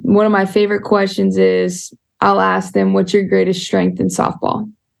one of my favorite questions is I'll ask them, what's your greatest strength in softball?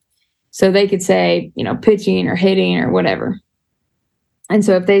 So they could say, pitching or hitting or whatever. And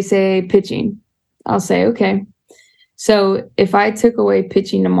so if they say pitching, I'll say, okay. So if I took away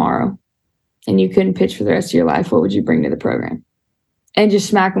pitching tomorrow and you couldn't pitch for the rest of your life, what would you bring to the program? And just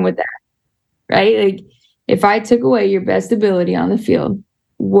smack them with that, right? Like if I took away your best ability on the field,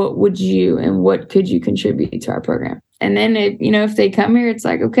 what would you and what could you contribute to our program? And then if they come here, it's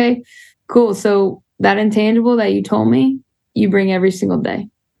like, okay, cool. So that intangible that you told me, you bring every single day.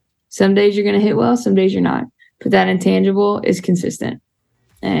 Some days you're going to hit well, some days you're not. But that intangible is consistent.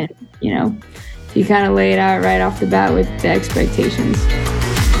 And, you kind of lay it out right off the bat with the expectations.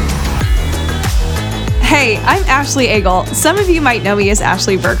 Hey, I'm Ashley Agel. Some of you might know me as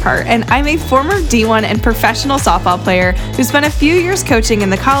Ashley Burkhart, and I'm a former D1 and professional softball player who spent a few years coaching in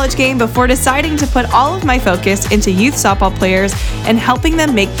the college game before deciding to put all of my focus into youth softball players and helping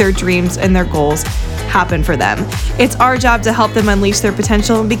them make their dreams and their goals happen for them. It's our job to help them unleash their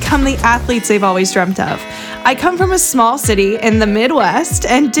potential and become the athletes they've always dreamt of. I come from a small city in the Midwest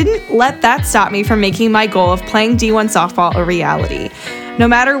and didn't let that stop me from making my goal of playing D1 softball a reality. No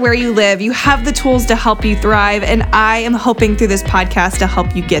matter where you live, you have the tools to help you thrive, and I am hoping through this podcast to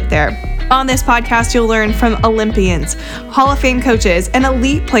help you get there. On this podcast, you'll learn from Olympians, Hall of Fame coaches, and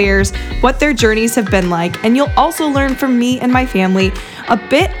elite players what their journeys have been like, and you'll also learn from me and my family a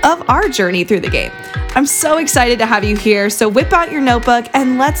bit of our journey through the game. I'm so excited to have you here, so whip out your notebook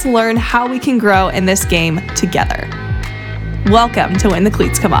and let's learn how we can grow in this game together. Welcome to When the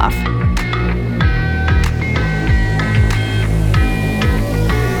Cleats Come Off.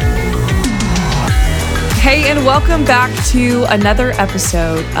 Hey, and welcome back to another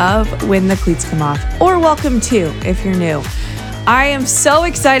episode of When the Cleats Come Off, or welcome to if you're new. I am so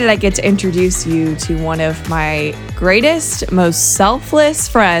excited I get to introduce you to one of my greatest, most selfless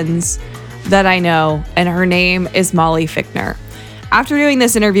friends that I know, and her name is Molly Fichtner. After doing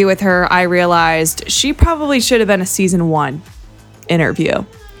this interview with her, I realized she probably should have been a season 1 interview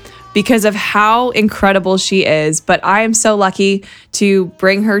because of how incredible she is, but I am so lucky to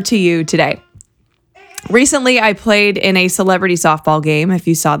bring her to you today. Recently, I played in a celebrity softball game, if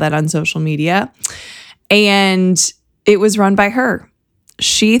you saw that on social media, and it was run by her.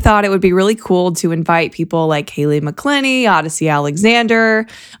 She thought it would be really cool to invite people like Haley McClinney, Odyssey Alexander,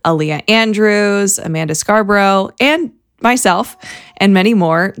 Aaliyah Andrews, Amanda Scarborough, and myself, and many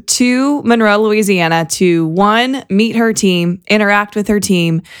more, to Monroe, Louisiana to, one, meet her team, interact with her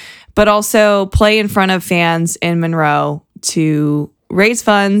team, but also play in front of fans in Monroe to raise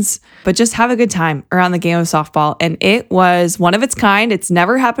funds, but just have a good time around the game of softball. And it was one of its kind. It's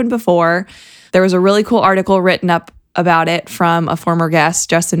never happened before. There was a really cool article written up about it from a former guest.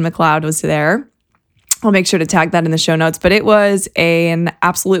 Justin McLeod was there. I'll make sure to tag that in the show notes, but it was an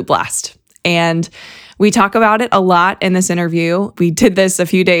absolute blast. And we talk about it a lot in this interview. We did this a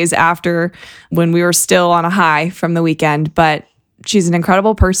few days after when we were still on a high from the weekend, but she's an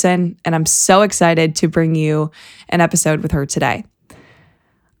incredible person, and I'm so excited to bring you an episode with her today.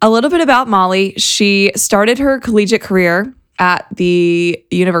 A little bit about Molly. She started her collegiate career at the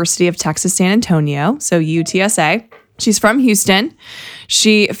University of Texas San Antonio, so UTSA. She's from Houston.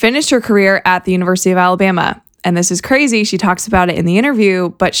 She finished her career at the University of Alabama. And this is crazy. She talks about it in the interview,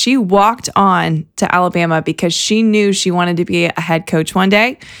 but she walked on to Alabama because she knew she wanted to be a head coach one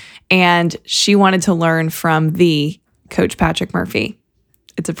day, and she wanted to learn from the Coach Patrick Murphy.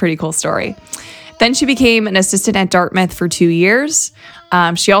 It's a pretty cool story. Then she became an assistant at Dartmouth for 2 years.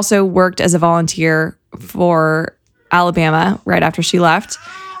 She also worked as a volunteer for Alabama right after she left.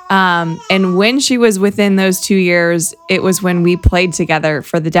 And when she was within those 2 years, it was when we played together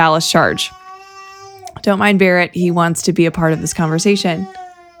for the Dallas Charge. Don't mind Barrett. He wants to be a part of this conversation.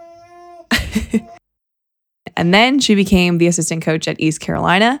 And then she became the assistant coach at East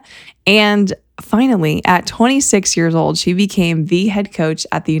Carolina. And finally, at 26 years old, she became the head coach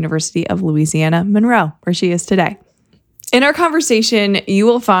at the University of Louisiana, Monroe, where she is today. In our conversation, you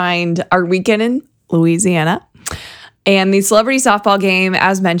will find our weekend in Louisiana and the celebrity softball game,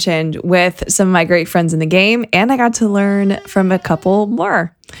 as mentioned, with some of my great friends in the game. And I got to learn from a couple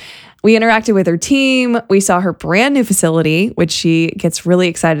more. We interacted with her team. We saw her brand new facility, which she gets really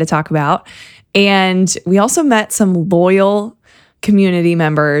excited to talk about. And we also met some loyal community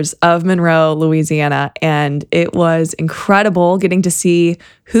members of Monroe, Louisiana. And it was incredible getting to see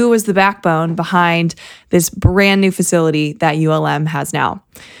who was the backbone behind this brand new facility that ULM has now.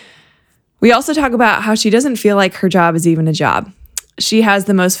 We also talk about how she doesn't feel like her job is even a job. She has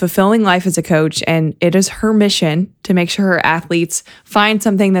the most fulfilling life as a coach, and it is her mission to make sure her athletes find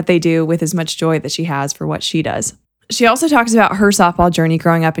something that they do with as much joy that she has for what she does. She also talks about her softball journey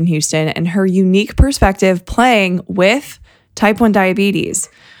growing up in Houston and her unique perspective playing with type 1 diabetes.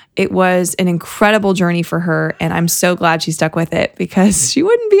 It was an incredible journey for her, and I'm so glad she stuck with it because she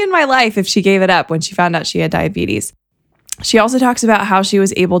wouldn't be in my life if she gave it up when she found out she had diabetes. She also talks about how she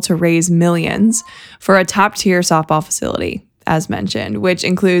was able to raise millions for a top-tier softball facility, as mentioned, which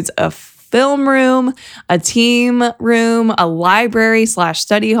includes a film room, a team room, a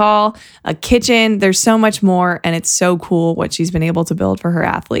library/study hall, a kitchen. There's so much more, and it's so cool what she's been able to build for her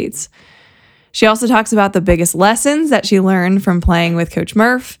athletes. She also talks about the biggest lessons that she learned from playing with Coach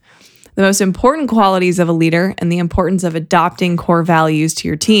Murph, the most important qualities of a leader, and the importance of adopting core values to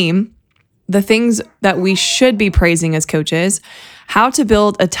your team, the things that we should be praising as coaches, how to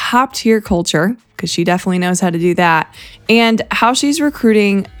build a top-tier culture, because she definitely knows how to do that, and how she's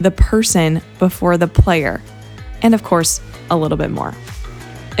recruiting the person before the player, and of course, a little bit more.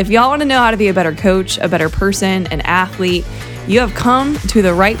 If y'all want to know how to be a better coach, a better person, an athlete, you have come to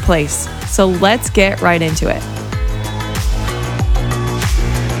the right place. So let's get right into it.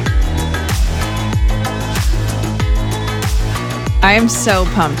 I am so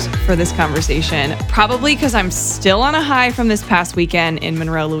pumped for this conversation, probably because I'm still on a high from this past weekend in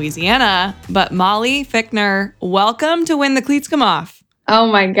Monroe, Louisiana. But Molly Fichtner, welcome to When the Cleats Come Off. Oh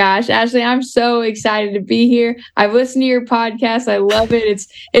my gosh, Ashley, I'm so excited to be here. I've listened to your podcast. I love it.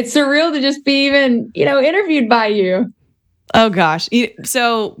 It's surreal to just be even, interviewed by you. Oh gosh.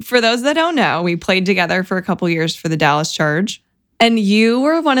 So for those that don't know, we played together for a couple years for the Dallas Charge. And you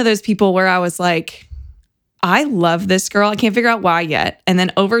were one of those people where I was like, I love this girl. I can't figure out why yet. And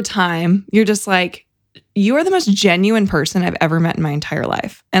then over time, you're just like, you are the most genuine person I've ever met in my entire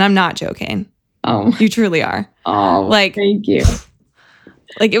life. And I'm not joking. Oh, you truly are. Oh, thank you.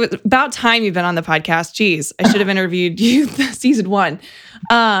 Like, it was about time you've been on the podcast. Jeez, I should have interviewed you season 1.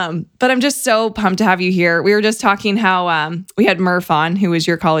 But I'm just so pumped to have you here. We were just talking how we had Murph on, who was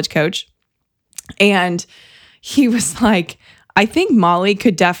your college coach. And he was like, I think Molly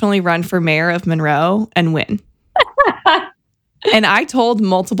could definitely run for mayor of Monroe and win. And I told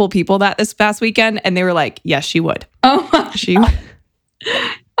multiple people that this past weekend, and they were like, yes, she would. Oh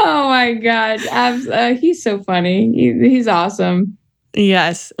my God. He's so funny. He's awesome.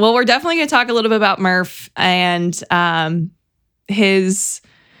 Yes. Well, we're definitely going to talk a little bit about Murph and his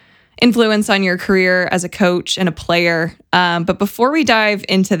influence on your career as a coach and a player. But before we dive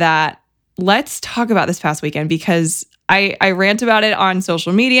into that, let's talk about this past weekend, because I rant about it on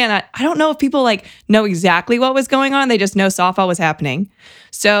social media, and I don't know if people know exactly what was going on. They just know softball was happening.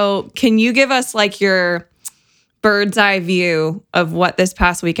 So can you give us your bird's eye view of what this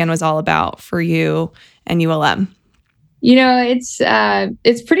past weekend was all about for you and ULM? It's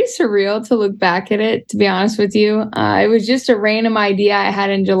pretty surreal to look back at it, to be honest with you. It was just a random idea I had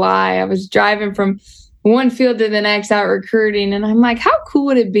in July. I was driving from one field to the next out recruiting, and I'm like, how cool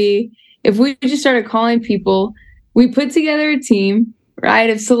would it be if we just started calling people? We put together a team, right,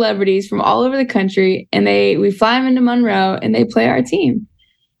 of celebrities from all over the country, and we fly them into Monroe, and they play our team.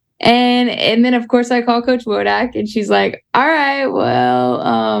 And then, of course, I call Coach Wodak, and she's like, all right,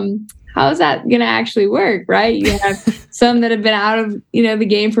 well, how's that going to actually work, right? You have some that have been out of, the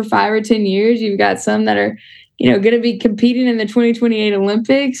game for 5 or 10 years. You've got some that are, going to be competing in the 2028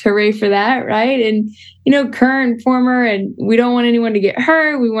 Olympics. Hooray for that, right? And, current, former, and we don't want anyone to get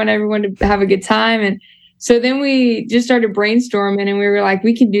hurt. We want everyone to have a good time. And so then we just started brainstorming, and we were like,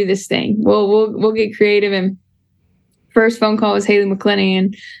 we can do this thing. We'll get creative. And first phone call was Haley McClenny,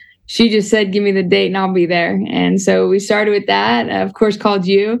 and she just said, give me the date and I'll be there. And so we started with that. Of course, called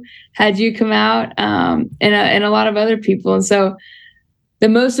you, had you come out, and a lot of other people. And so the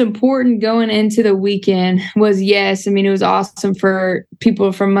most important going into the weekend was, yes, it was awesome for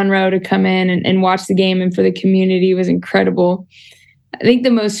people from Monroe to come in and watch the game, and for the community, it was incredible. I think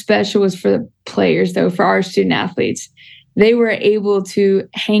the most special was for the players, though, for our student athletes. They were able to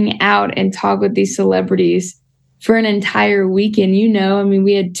hang out and talk with these celebrities for an entire weekend.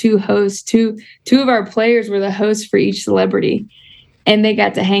 We had 2 hosts. Two of our players were the hosts for each celebrity. And they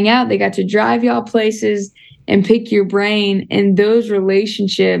got to hang out. They got to drive y'all places and pick your brain. And those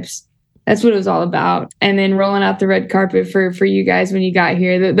relationships, that's what it was all about. And then rolling out the red carpet for you guys when you got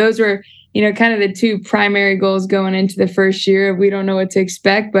here. Those were, kind of the 2 primary goals going into the first year. We don't know what to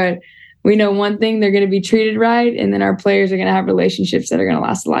expect, but we know one thing: they're going to be treated right. And then our players are going to have relationships that are going to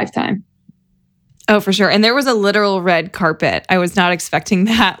last a lifetime. Oh, for sure. And there was a literal red carpet. I was not expecting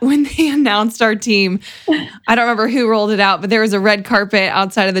that when they announced our team. I don't remember who rolled it out, but there was a red carpet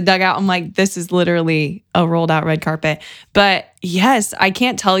outside of the dugout. I'm like, this is literally a rolled out red carpet. But yes, I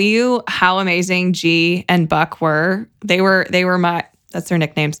can't tell you how amazing G and Buck were. They were That's their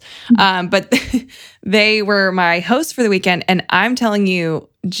nicknames. But they were my hosts for the weekend. And I'm telling you,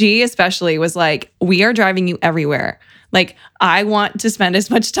 G especially was like, we are driving you everywhere. Like, I want to spend as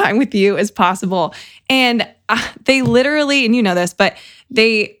much time with you as possible. And they literally, and you know this, but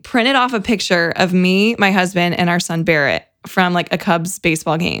they printed off a picture of me, my husband, and our son Barrett from like a Cubs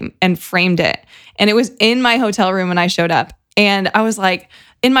baseball game and framed it. And it was in my hotel room when I showed up. And I was like,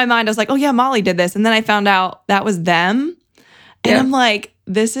 in my mind, I was like, oh yeah, Molly did this. And then I found out that was them. And I'm like,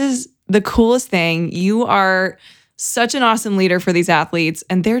 this is the coolest thing. You are such an awesome leader for these athletes.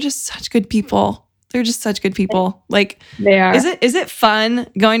 And they're just such good people. They're just such good people. Like, they are. Is it fun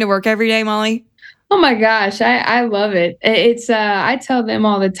going to work every day, Molly? Oh my gosh, I love it. It's I tell them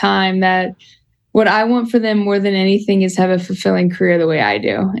all the time that what I want for them more than anything is have a fulfilling career the way I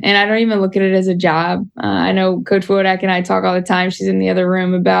do. And I don't even look at it as a job. I know Coach Wodak and I talk all the time. She's in the other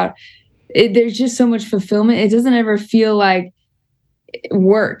room about it. There's just so much fulfillment. It doesn't ever feel like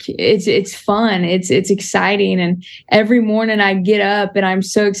work. It's fun. It's exciting. And every morning I get up and I'm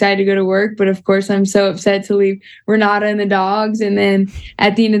so excited to go to work. But of course, I'm so upset to leave Renata and the dogs. And then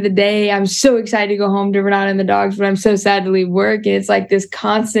at the end of the day, I'm so excited to go home to Renata and the dogs, but I'm so sad to leave work. And it's like this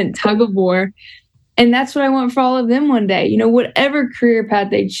constant tug of war. And that's what I want for all of them one day. You know, whatever career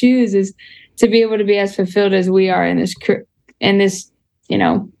path they choose is to be able to be as fulfilled as we are in this, you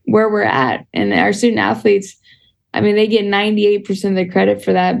know, where we're at. And our student athletes, I mean, they get 98% of the credit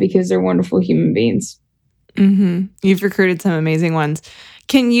for that because they're wonderful human beings. Mm-hmm. You've recruited some amazing ones.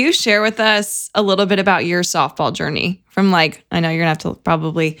 Can you share with us a little bit about your softball journey from like, I know you're gonna have to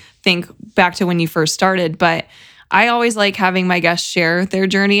probably think back to when you first started, but I always like having my guests share their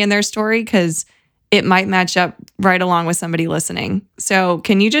journey and their story because it might match up right along with somebody listening. So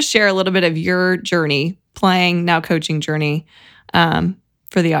can you just share a little bit of your journey, playing, now coaching journey,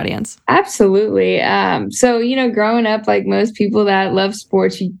 for the audience? Absolutely. So, you know, growing up, like most people that love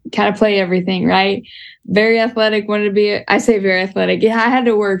sports, you kind of play everything, right? Very athletic, wanted to be, I say very athletic. Yeah, I had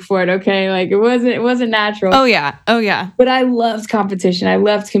to work for it. Okay. Like it wasn't natural. Oh yeah. Oh yeah. But I loved competition. I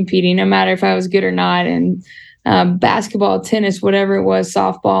loved competing, no matter if I was good or not. And basketball, tennis, whatever it was,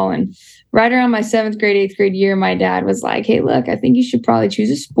 softball. And right around my 7th grade, 8th grade year, my dad was like, hey, look, I think you should probably choose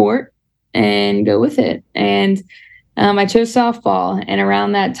a sport and go with it. And I chose softball. And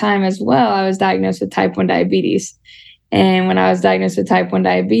around that time as well, I was diagnosed with type 1 diabetes. And when I was diagnosed with type 1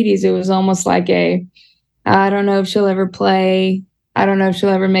 diabetes, it was almost like I don't know if she'll ever play. I don't know if she'll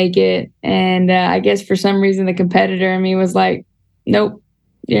ever make it. And I guess for some reason, the competitor in me was like, nope.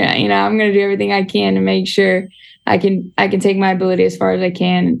 Yeah, you know, I'm going to do everything I can to make sure I can take my ability as far as I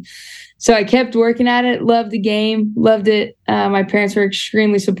can. So I kept working at it, loved the game, loved it. My parents were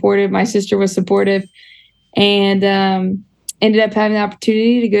extremely supportive. My sister was supportive. And ended up having the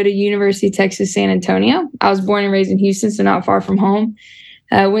opportunity to go to University of Texas, San Antonio. I was born and raised in Houston, so not far from home.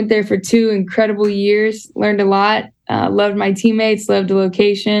 Went there for 2 incredible years, learned a lot, loved my teammates, loved the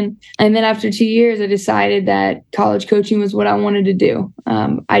location. And then after 2 years, I decided that college coaching was what I wanted to do.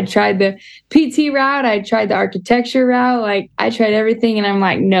 I tried the PT route. I tried the architecture route. Like I tried everything. And I'm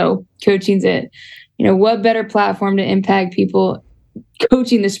like, no, coaching's it. You know, what better platform to impact people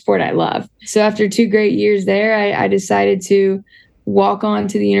coaching the sport I love. So after 2 great years there, I decided to walk on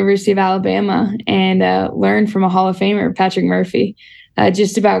to the University of Alabama and learn from a Hall of Famer, Patrick Murphy,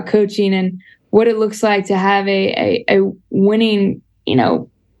 just about coaching and what it looks like to have a winning, you know,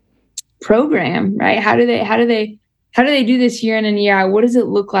 program, right? How do they do this year in and year out? What does it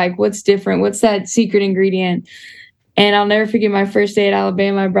look like? What's different? What's that secret ingredient? And I'll never forget my first day at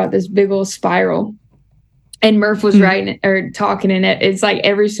Alabama. I brought this big old spiral. And Murph was writing or talking in it. It's like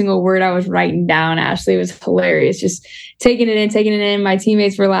every single word I was writing down, Ashley. It was hilarious. Just taking it in. My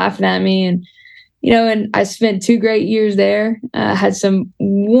teammates were laughing at me. And, you know, and I spent 2 great years there, had some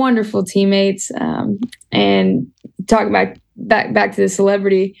wonderful teammates. And talking about back to the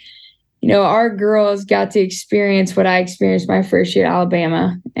celebrity, you know, our girls got to experience what I experienced my first year at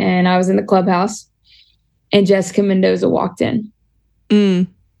Alabama. And I was in the clubhouse and Jessica Mendoza walked in.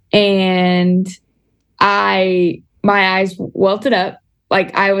 And my eyes welted up,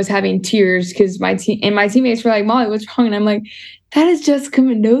 like I was having tears because my teammates were like, Molly, what's wrong? And I'm like, that is Jessica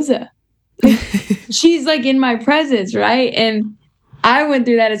Mendoza. Like, she's like in my presence, right? And I went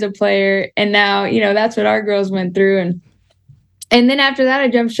through that as a player, and now, you know, that's what our girls went through. And then after that, I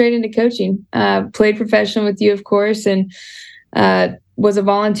jumped straight into coaching. Played professional with you, of course, and was a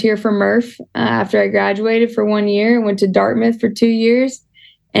volunteer for Murph after I graduated for 1 year. Went to Dartmouth for 2 years.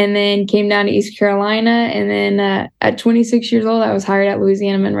 And then came down to East Carolina. And then at 26 years old, I was hired at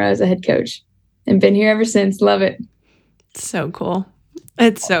Louisiana Monroe as a head coach and been here ever since. Love it. So cool.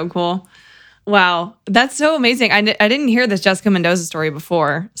 It's so cool. Wow. That's so amazing. I didn't hear this Jessica Mendoza story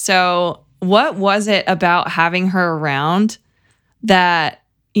before. So what was it about having her around that,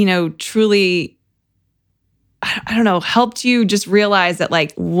 truly, I don't know, helped you just realize that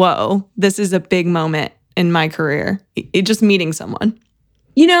like, whoa, this is a big moment in my career. Just meeting someone.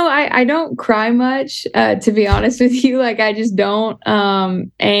 I don't cry much, to be honest with you. Like, I just don't.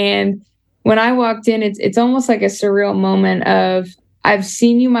 And when I walked in, it's almost like a surreal moment of, I've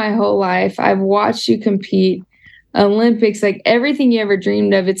seen you my whole life. I've watched you compete. Olympics, like everything you ever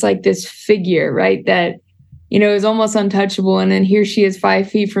dreamed of. It's like this figure, right? That, is almost untouchable. And then here she is 5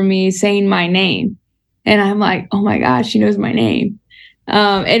 feet from me saying my name. And I'm like, oh my gosh, she knows my name.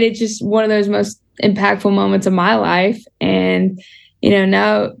 And it's just one of those most impactful moments of my life. And,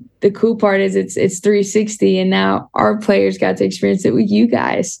 now the cool part is it's 360. And now our players got to experience it with you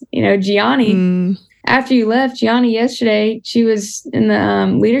guys. Gianni, after you left, Gianni yesterday, she was in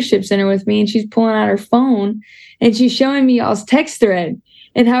the leadership center with me, and she's pulling out her phone and she's showing me y'all's text thread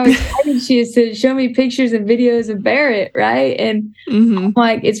and how excited she is to show me pictures and videos of Barrett, right? And I'm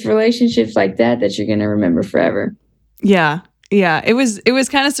like, it's relationships like that you're going to remember forever. Yeah. Yeah. It was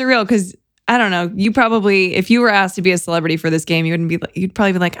kind of surreal because I don't know, you probably, if you were asked to be a celebrity for this game, you'd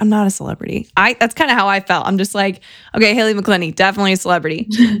probably be like, I'm not a celebrity. That's kind of how I felt. I'm just like, okay, Haley McClenny, definitely a celebrity.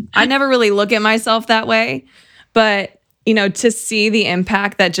 I never really look at myself that way, but to see the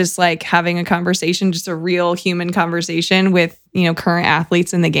impact that just like having a conversation, just a real human conversation with, current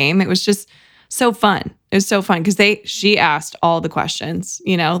athletes in the game, it was just so fun. It was so fun because she asked all the questions,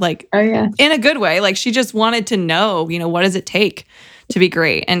 like, oh yeah, in a good way. Like she just wanted to know, what does it take to be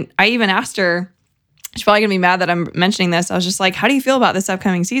great? And I even asked her, she's probably gonna be mad that I'm mentioning this. I was just like, how do you feel about this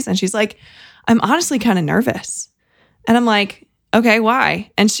upcoming season? She's like, I'm honestly kind of nervous. And I'm like, okay, why?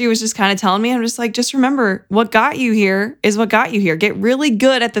 And she was just kind of telling me, I'm just like, just remember what got you here is what got you here. Get really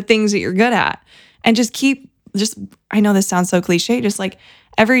good at the things that you're good at. And I know this sounds so cliche, just like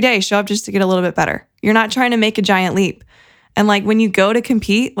every day show up just to get a little bit better. You're not trying to make a giant leap. And like when you go to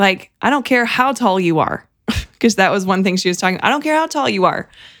compete, like I don't care how tall you are, because that was one thing she was talking about. I don't care how tall you are.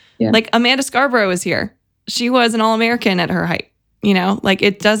 Yeah. Like Amanda Scarborough was here. She was an All-American at her height. Like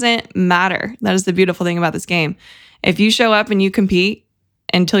it doesn't matter. That is the beautiful thing about this game. If you show up and you compete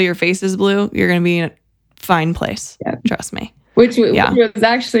until your face is blue, you're going to be in a fine place. Yeah. Trust me. Which was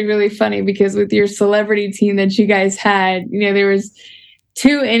actually really funny because with your celebrity team that you guys had, there was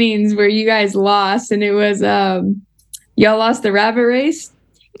 2 innings where you guys lost, and it was y'all lost the rabbit race.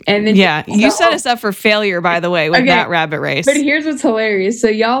 And then you set us up for failure, by the way, with that rabbit race. But here's what's hilarious. So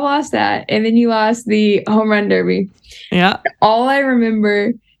y'all lost that, and then you lost the home run derby. Yeah. All I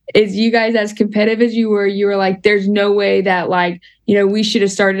remember is you guys, as competitive as you were like, there's no way that like, we should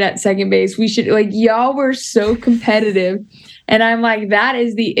have started at second base. We should, like, y'all were so competitive. And I'm like, that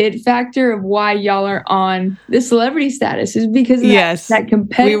is the it factor of why y'all are on the celebrity status, is because of that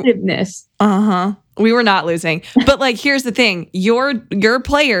competitiveness. We were not losing. But like, here's the thing. Your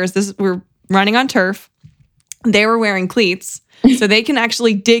players, we're running on turf. They were wearing cleats, so they can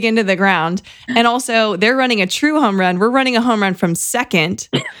actually dig into the ground. And also, they're running a true home run. We're running a home run from second.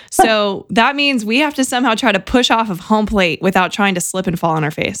 So that means we have to somehow try to push off of home plate without trying to slip and fall on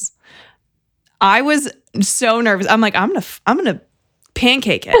our face. I was so nervous. I'm like, I'm gonna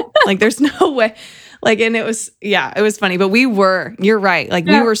pancake it. Like, there's no way. Like, and it was funny. But you're right. Like,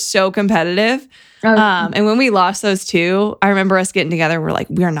 we were so competitive. Okay. And when we lost those 2, I remember us getting together. We're like,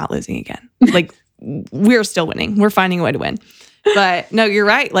 we are not losing again. Like, we're still winning. We're finding a way to win. But no, you're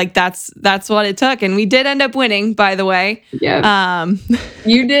right. Like that's what it took. And we did end up winning, by the way. Yeah.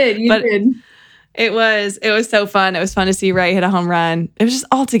 You did. You did. It was so fun. It was fun to see Ray hit a home run. It was just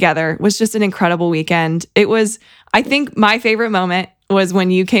all together. It was just an incredible weekend. I think my favorite moment was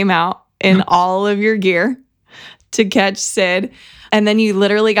when you came out in all of your gear to catch Sid. And then you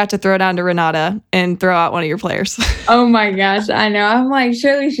literally got to throw down to Renata and throw out one of your players. Oh my gosh, I know. I'm like,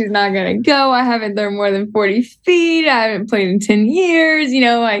 surely she's not going to go. I haven't thrown more than 40 feet. I haven't played in 10 years.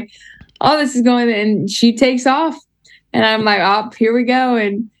 Like all this is going, and she takes off. And I'm like, oh, here we go.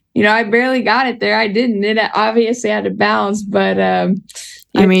 And, I barely got it there. I didn't. It obviously had to bounce, but.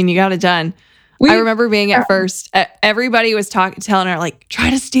 You got it done. I remember being at first, everybody was telling her, like,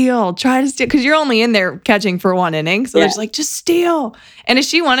 try to steal, because you're only in there catching for 1 inning. So they're just like, just steal. And is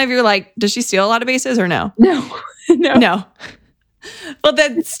she one of your, like, does she steal a lot of bases or no? No. But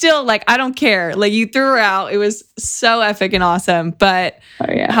then still, like, I don't care. Like, you threw her out. It was so epic and awesome. But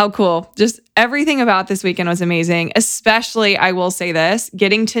how cool. Just everything about this weekend was amazing. Especially, I will say this,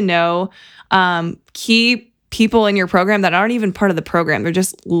 getting to know key people in your program that aren't even part of the program. They're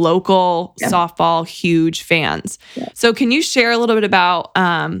just local softball, huge fans. Yeah. So can you share a little bit about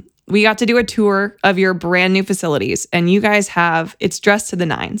we got to do a tour of your brand new facilities, and you guys it's dressed to the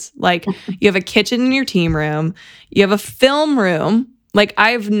nines. Like, you have a kitchen in your team room, you have a film room. Like,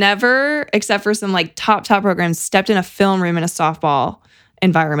 I've never, except for some like top programs, stepped in a film room in a softball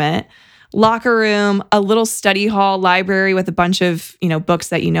environment. Locker room, a little study hall, library with a bunch of, books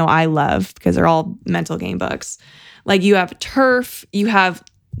that I love because they're all mental game books. Like, you have turf, you have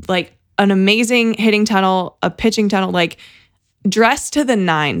like an amazing hitting tunnel, a pitching tunnel, like dressed to the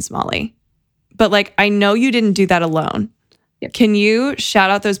nines, Molly. But like, I know you didn't do that alone. Yep. Can you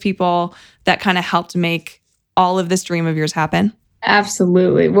shout out those people that kind of helped make all of this dream of yours happen?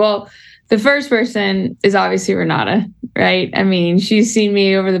 Absolutely. Well, the first person is obviously Renata, right? I mean, she's seen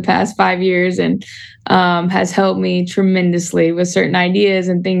me over the past 5 years and has helped me tremendously with certain ideas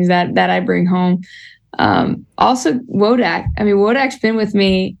and things that I bring home. Also, Wodak. I mean, Wodak's been with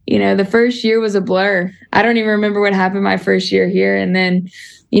me. The first year was a blur. I don't even remember what happened my first year here. And then,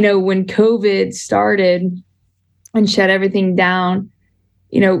 when COVID started and shut everything down,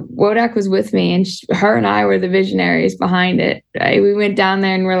 Wodak was with me, and her and I were the visionaries behind it. Right? We went down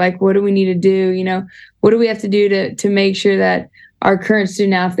there and we're like, what do we need to do? What do we have to do to make sure that our current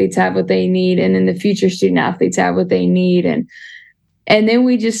student athletes have what they need, and then the future student athletes have what they need? And then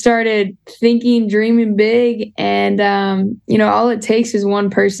we just started thinking, dreaming big. And, all it takes is one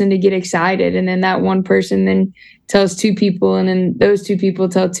person to get excited. And then that one person then tells two people, and then those two people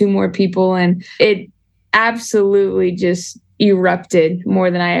tell two more people. And it absolutely just erupted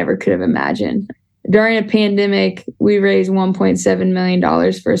more than I ever could have imagined. During a pandemic, we raised $1.7 million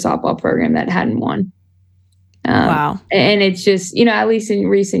for a softball program that hadn't won. Wow. And it's just, at least in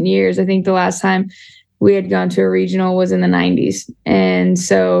recent years, I think the last time we had gone to a regional was in the 90s. And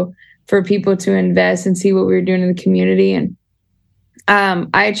so for people to invest and see what we were doing in the community. And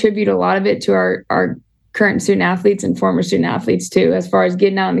I attribute a lot of it to our current student athletes and former student athletes too, as far as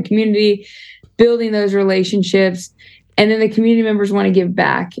getting out in the community, building those relationships. And then the community members want to give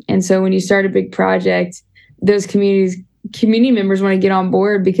back. And so when you start a big project, those community members want to get on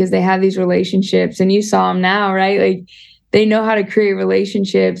board because they have these relationships. And you saw them now, right? Like, they know how to create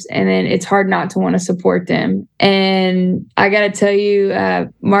relationships, and then it's hard not to want to support them. And I got to tell you,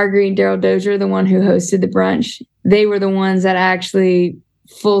 Marguerite and Daryl Dozier, the one who hosted the brunch, they were the ones that actually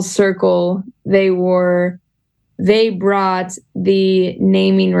full circle. They brought the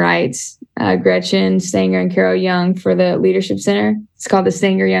naming rights, Gretchen Stanger and Carol Young, for the Leadership Center. It's called the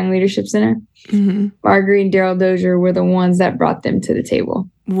Stanger Young Leadership Center. Mm-hmm. Marguerite and Daryl Dozier were the ones that brought them to the table.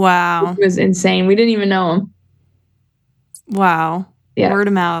 Wow. It was insane. We didn't even know them. Wow. Yeah. Word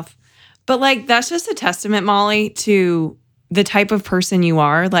of mouth. But like, that's just a testament, Molly, to the type of person you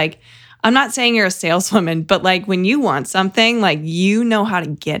are. Like, I'm not saying you're a saleswoman, but like, when you want something, like, you know how to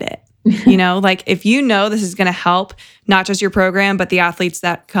get it. Like, if you know this is going to help not just your program, but the athletes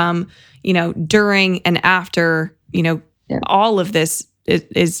that come, during and after, all of this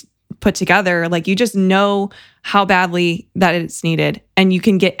is put together, like, you just know how badly that it's needed, and you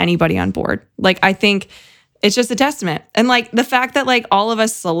can get anybody on board. Like, I think it's just a testament. And like, the fact that like all of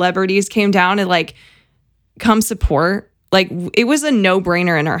us celebrities came down and like come support, like, it was a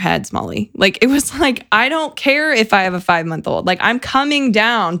no-brainer in our heads, Molly. Like, it was like, I don't care if I have a 5-month-old. Like, I'm coming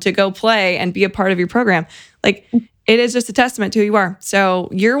down to go play and be a part of your program. Like, it is just a testament to who you are. So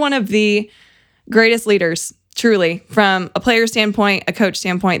you're one of the greatest leaders, truly, from a player standpoint, a coach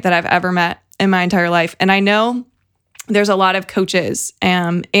standpoint, that I've ever met in my entire life. And I know there's a lot of coaches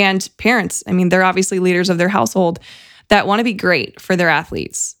and parents. I mean, they're obviously leaders of their household that want to be great for their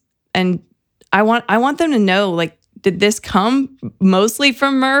athletes. And I want them to know, like, did this come mostly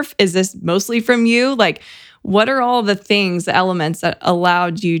from Murph? Is this mostly from you? Like, what are all the things, the elements that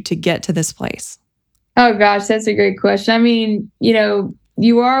allowed you to get to this place? Oh gosh, that's a great question. I mean,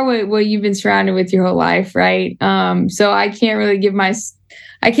 you are what you've been surrounded with your whole life, right? So I can't really give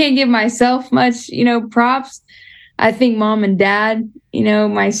myself much, props. I think mom and dad,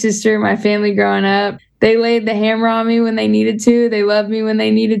 my sister, my family growing up, they laid the hammer on me when they needed to. They loved me when they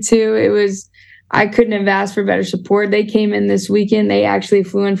needed to. I couldn't have asked for better support. They came in this weekend. They actually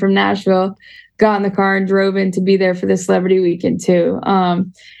flew in from Nashville, got in the car and drove in to be there for the celebrity weekend too.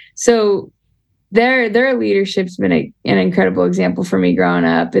 So their leadership's been an incredible example for me growing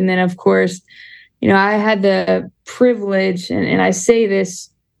up. And then of course, I had the privilege, and I say this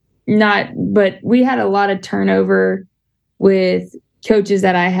but we had a lot of turnover with coaches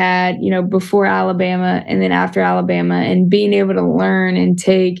that I had, before Alabama and then after Alabama, and being able to learn and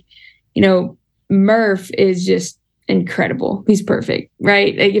take, Murph is just incredible. He's perfect,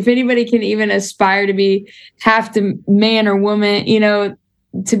 right? Like, if anybody can even aspire to be half the man or woman,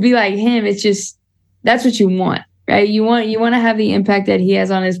 to be like him, it's just, that's what you want, right? You want to have the impact that he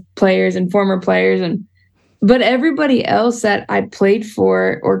has on his players and former players, but everybody else that I played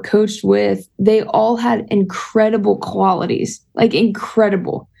for or coached with, they all had incredible qualities, like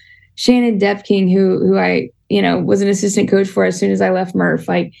incredible. Shannon Depking, who I, was an assistant coach for as soon as I left Murph,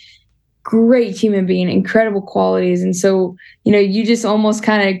 like great human being, incredible qualities. And so, you just almost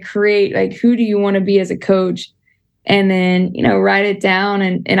kind of create, like, who do you want to be as a coach? And then, write it down.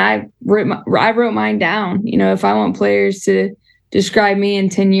 And I wrote mine down. If I want players to describe me in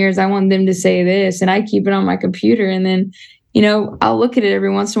 10 years, I want them to say this, and I keep it on my computer. And then, I'll look at it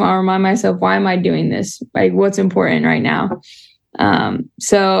every once in a while, remind myself, why am I doing this? Like, what's important right now?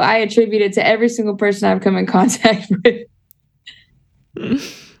 So I attribute it to every single person I've come in contact with.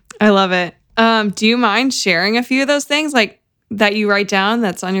 I love it. Do you mind sharing a few of those things, like that you write down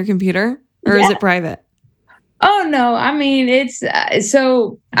that's on your computer, or is it private? Oh, no. I mean, it's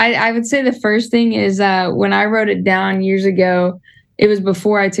so I would say the first thing is when I wrote it down years ago, it was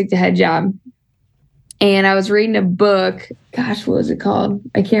before I took the head job. And I was reading a book. Gosh, what was it called?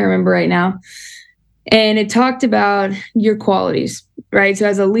 I can't remember right now. And it talked about your qualities, right? So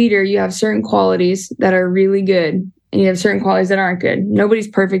as a leader, you have certain qualities that are really good, and you have certain qualities that aren't good. Nobody's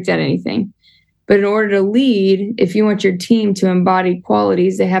perfect at anything. But in order to lead, if you want your team to embody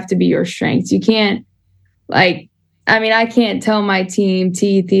qualities, they have to be your strengths. You can't, I can't tell my team to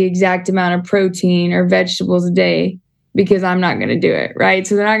eat the exact amount of protein or vegetables a day because I'm not going to do it, right?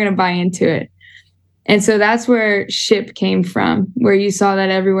 So they're not going to buy into it. And so that's where SHIP came from, where you saw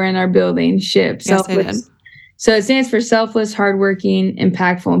that everywhere in our building, SHIP. Yes, I did. So it stands for selfless, hardworking,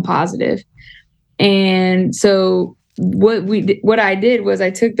 impactful, and positive. And so what I did was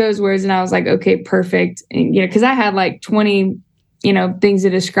I took those words and I was like, okay, perfect. And, because I had like 20 things to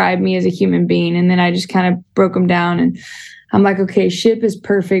describe me as a human being. And then I just kind of broke them down, and I'm like, okay, SHIP is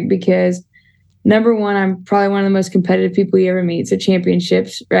perfect because number one, I'm probably one of the most competitive people you ever meet. So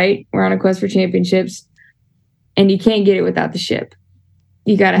championships, right? We're on a quest for championships, and you can't get it without the SHIP.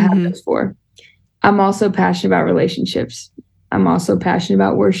 You got to have those four. I'm also passionate about relationships. I'm also passionate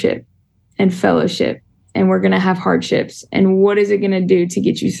about worship and fellowship, and we're going to have hardships. And what is it going to do to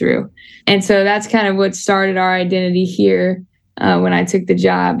get you through? And so that's kind of what started our identity here. When I took the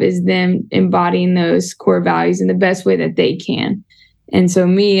job, is them embodying those core values in the best way that they can. And so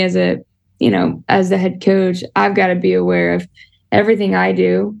me as the head coach, I've got to be aware of everything I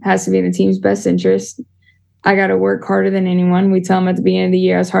do has to be in the team's best interest. I got to work harder than anyone. We tell them at the beginning of the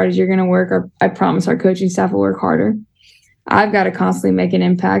year, as hard as you're going to work, I promise our coaching staff will work harder. I've got to constantly make an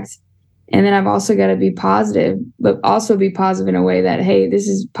impact. And then I've also got to be positive, but also be positive in a way that, hey, this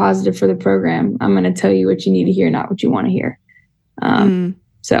is positive for the program. I'm going to tell you what you need to hear, not what you want to hear.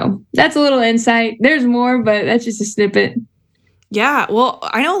 So that's a little insight. There's more, but that's just a snippet. Yeah. Well,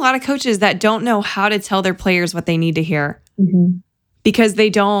 I know a lot of coaches that don't know how to tell their players what they need to hear because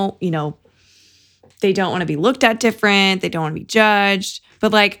they don't want to be looked at different. They don't want to be judged.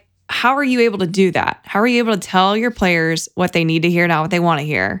 But like, how are you able to do that? How are you able to tell your players what they need to hear, not what they want to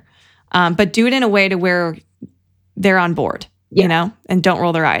hear? But do it in a way to where they're on board, and don't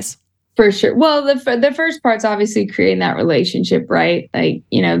roll their eyes. For sure. Well, the first part's obviously creating that relationship, right? Like,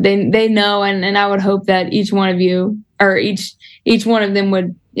 they know, and I would hope that each one of you or each one of them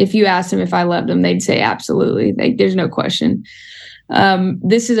would, if you asked them if I loved them, they'd say absolutely. Like, there's no question.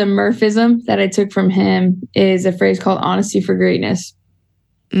 This is a Murphism that I took from him, is a phrase called honesty for greatness.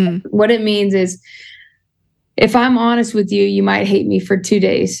 What it means is, if I'm honest with you, you might hate me for 2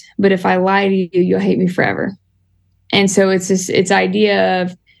 days, but if I lie to you, you'll hate me forever. And so it's idea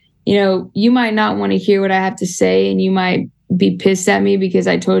of, you might not want to hear what I have to say, and you might be pissed at me because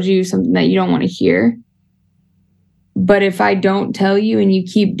I told you something that you don't want to hear. But if I don't tell you and you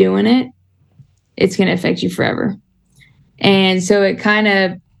keep doing it, it's going to affect you forever. And so it kind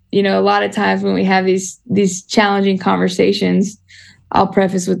of, a lot of times when we have these challenging conversations, I'll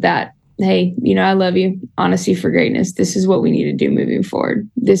preface with that. Hey, I love you. Honesty for greatness. This is what we need to do moving forward.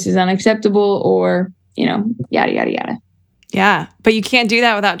 This is unacceptable, or, yada, yada, yada. Yeah. But you can't do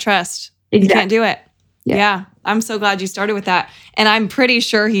that without trust. Exactly. You can't do it. Yeah. I'm so glad you started with that. And I'm pretty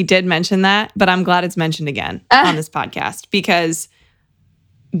sure he did mention that, but I'm glad it's mentioned again on this podcast because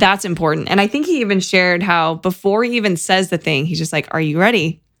that's important. And I think he even shared how before he even says the thing, he's just like, are you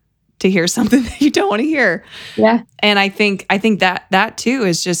ready to hear something that you don't want to hear? Yeah. And I think that too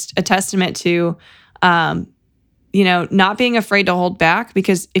is just a testament to, not being afraid to hold back,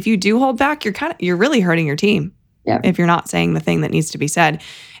 because if you do hold back, you're really hurting your team. Yeah. If you're not saying the thing that needs to be said.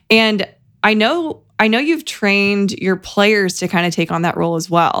 And I know you've trained your players to kind of take on that role as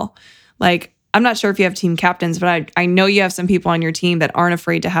well. Like, I'm not sure if you have team captains, but I know you have some people on your team that aren't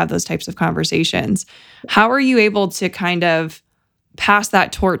afraid to have those types of conversations. How are you able to kind of pass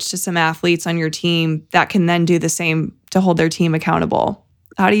that torch to some athletes on your team that can then do the same to hold their team accountable?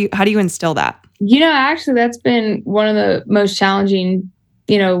 How do you instill that? Actually, that's been one of the most challenging,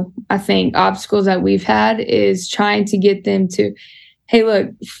 I think obstacles that we've had is trying to get them to, hey, look,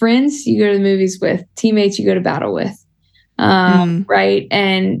 friends you go to the movies with, teammates you go to battle with. Right.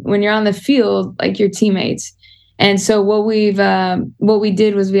 And when you're on the field, like your teammates. And so what we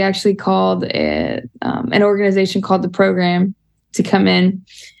did was we actually called an organization called the Program to come in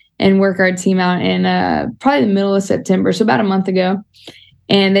and work our team out in probably the middle of September. So about a month ago.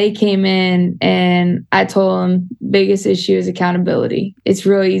 And they came in and I told them biggest issue is accountability. It's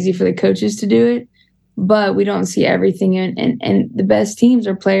really easy for the coaches to do it, but we don't see everything and the best teams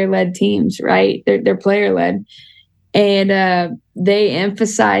are player-led teams, right? They're player-led. And they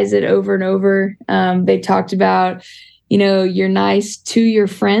emphasize it over and over. They talked about, you're nice to your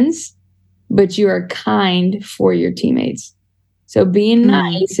friends, but you are kind for your teammates. So being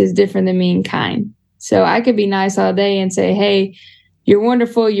nice is different than being kind. So I could be nice all day and say, hey, you're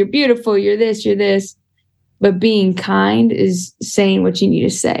wonderful, you're beautiful, you're this. But being kind is saying what you need to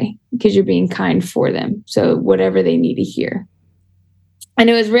say because you're being kind for them. So whatever they need to hear. And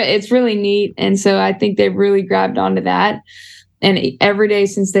it's really neat. And so I think they've really grabbed onto that. And every day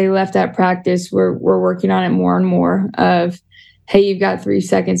since they left that practice, we're working on it more and more of, hey, you've got 3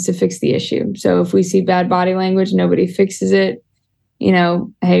 seconds to fix the issue. So if we see bad body language, nobody fixes it,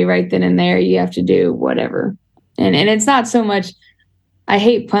 hey, right then and there, you have to do whatever. And it's not so much, I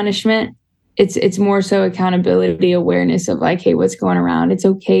hate punishment. It's more so accountability, awareness of like, hey, what's going around? It's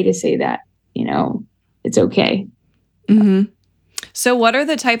okay to say that, it's okay. Mm-hmm. So what are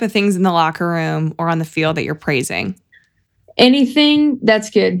the type of things in the locker room or on the field that you're praising? Anything that's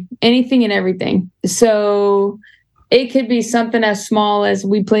good, anything and everything. So it could be something as small as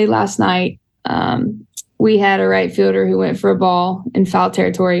we played last night. We had a right fielder who went for a ball in foul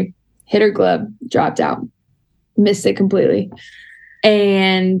territory, hit her glove, dropped out, missed it completely.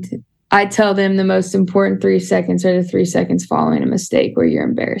 And I tell them the most important 3 seconds are the 3 seconds following a mistake where you're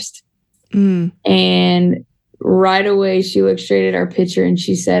embarrassed. And right away, she looked straight at our pitcher and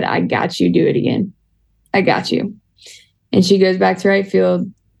she said, I got you. Do it again. I got you. And she goes back to right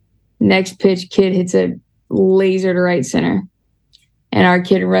field. Next pitch, kid hits a laser to right center. And our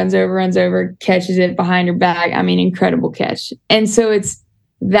kid runs over, catches it behind her back. I mean, incredible catch. And so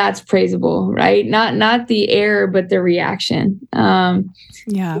that's praisable, right? Not the error, but the reaction.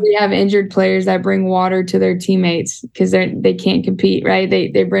 We have injured players that bring water to their teammates because they can't compete, right?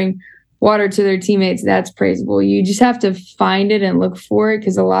 They bring water to their teammates. That's praisable. You just have to find it and look for it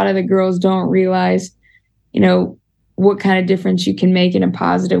because a lot of the girls don't realize, what kind of difference you can make in a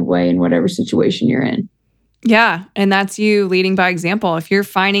positive way in whatever situation you're in. Yeah. And that's you leading by example. If you're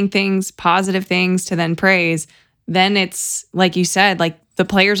finding things, positive things to then praise, then it's like you said, like the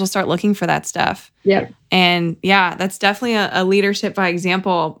players will start looking for that stuff. Yep. And yeah, that's definitely a leadership by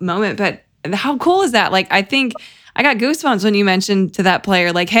example moment. But how cool is that? Like, I think I got goosebumps when you mentioned to that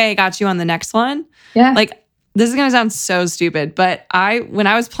player, like, hey, I got you on the next one. Yeah. Like, this is going to sound so stupid, but when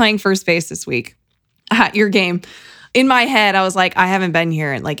I was playing first base this week at your game, in my head, I was like, I haven't been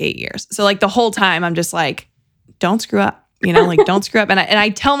here in like 8 years. So like the whole time I'm just like, don't screw up, like don't screw up. And I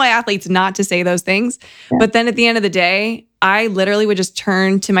tell my athletes not to say those things. Yeah. But then at the end of the day, I literally would just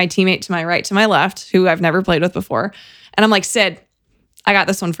turn to my teammate to my right, to my left, who I've never played with before. And I'm like, Sid, I got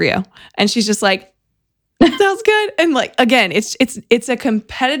this one for you. And she's just like, sounds good. And like, again, it's a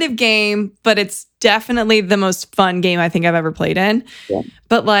competitive game, but it's definitely the most fun game I think I've ever played in. Yeah.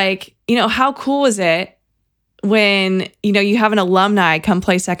 But like, how cool is it when, you have an alumni come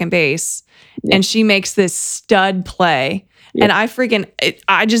play second base and she makes this stud play and I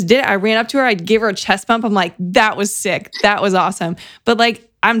just did it. I ran up to her. I gave her a chest bump. I'm like, that was sick. That was awesome. But like,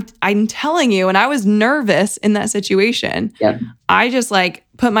 I'm telling you, and I was nervous in that situation. Yep. I just like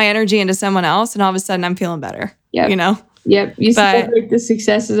put my energy into someone else and all of a sudden I'm feeling better. Yep. Yep. You celebrate the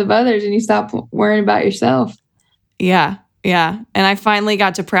successes of others and you stop worrying about yourself. Yeah. Yeah. And I finally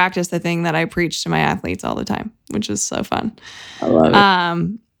got to practice the thing that I preach to my athletes all the time, which is so fun. I love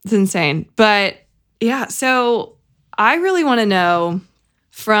it. It's insane. But yeah, so I really want to know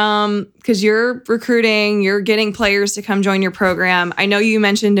because you're recruiting, you're getting players to come join your program. I know you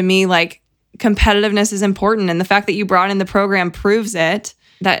mentioned to me like competitiveness is important. And the fact that you brought in the program proves it.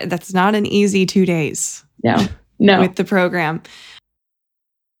 That's not an easy 2 days. No. With the program.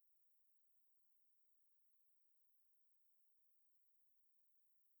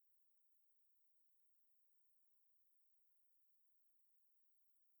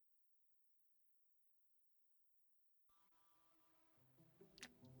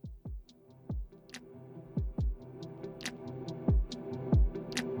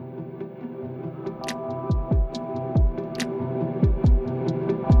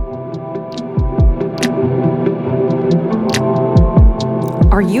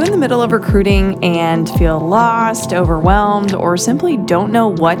 Are you in the middle of recruiting and feel lost, overwhelmed, or simply don't know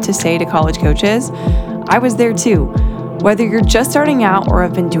what to say to college coaches? I was there too. Whether you're just starting out or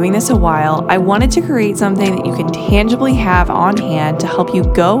have been doing this a while, I wanted to create something that you can tangibly have on hand to help you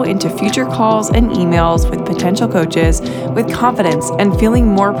go into future calls and emails with potential coaches with confidence and feeling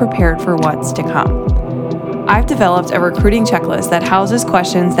more prepared for what's to come. I've developed a recruiting checklist that houses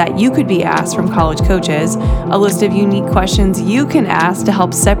questions that you could be asked from college coaches, a list of unique questions you can ask to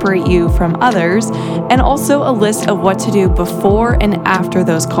help separate you from others, and also a list of what to do before and after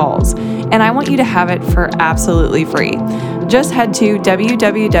those calls. And I want you to have it for absolutely free. Just head to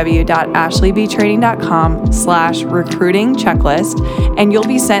www.ashleybtraining.com/recruiting checklist, and you'll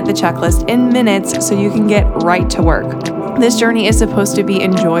be sent the checklist in minutes so you can get right to work. This journey is supposed to be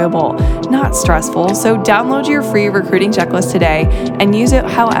enjoyable, not stressful, so download your free recruiting checklist today and use it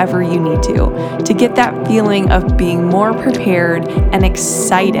however you need to get that feeling of being more prepared and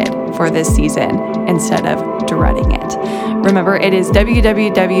excited for this season instead of dreading it. Remember, it is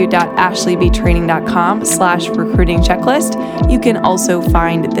www.ashleybtraining.com/recruiting checklist. You can also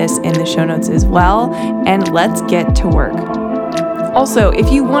find this in the show notes as well, and let's get to work. Also, if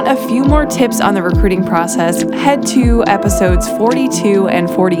you want a few more tips on the recruiting process, head to episodes 42 and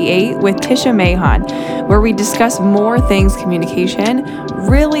 48 with Tisha Mahan, where we discuss more things communication,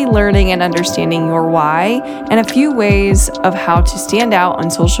 really learning and understanding your why, and a few ways of how to stand out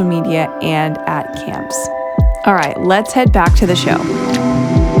on social media and at camps. All right, let's head back to the show.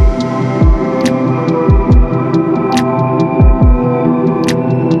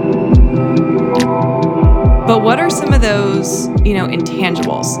 But what are some of those,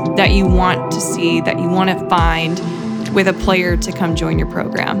 intangibles that you want to see, that you want to find with a player to come join your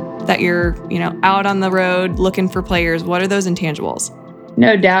program? That you're, out on the road looking for players. What are those intangibles?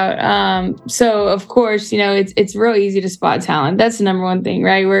 No doubt. So of course, it's real easy to spot talent. That's the number one thing,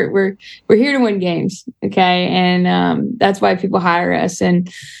 right? We're here to win games, okay? And that's why people hire us.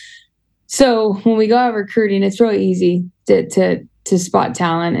 And so when we go out recruiting, it's really easy to spot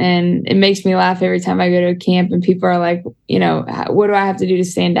talent. And it makes me laugh every time I go to a camp and people are like, what do I have to do to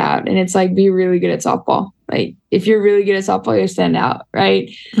stand out? And it's like, be really good at softball. Like if you're really good at softball, you'll stand out.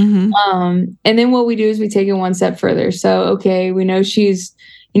 Right. Mm-hmm. And then what we do is we take it one step further. So, okay, we know she's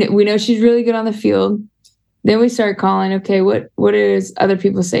really good on the field. Then we start calling, okay, what does other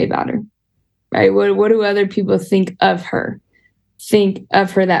people say about her? Right. What do other people think of her? Think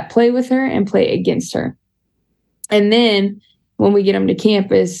of her that play with her and play against her. And then when we get them to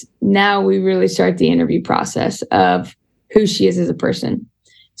campus, now we really start the interview process of who she is as a person.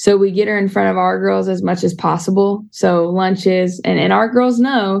 So we get her in front of our girls as much as possible. So lunches, and our girls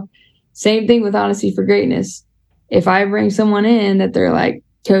know, same thing with Honesty for Greatness. If I bring someone in that they're like,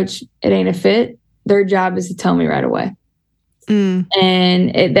 Coach, it ain't a fit, their job is to tell me right away. And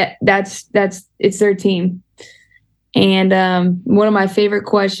it's their team. And one of my favorite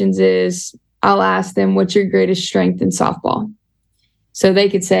questions is, I'll ask them, what's your greatest strength in softball? So they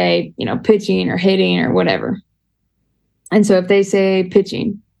could say, pitching or hitting or whatever. And so if they say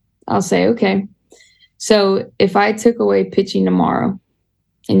pitching, I'll say, okay. So if I took away pitching tomorrow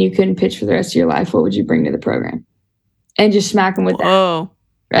and you couldn't pitch for the rest of your life, what would you bring to the program? And just smack them with that.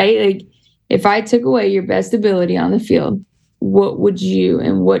 Right? Like if I took away your best ability on the field, what would you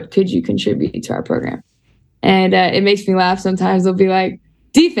and what could you contribute to our program? And it makes me laugh sometimes. They'll be like,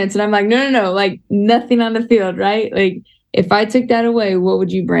 defense. And I'm like, no, like nothing on the field, right? Like if I took that away, what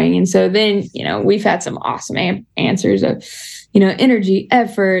would you bring? And so then, we've had some awesome answers of, energy,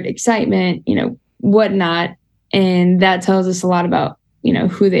 effort, excitement, whatnot. And that tells us a lot about,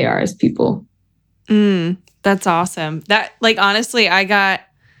 who they are as people. That's awesome. That, like, honestly, I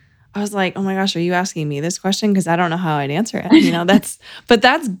was like, oh my gosh, are you asking me this question? Because I don't know how I'd answer it. But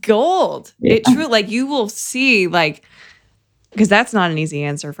that's gold. Yeah. It true. Like you will see, like, because that's not an easy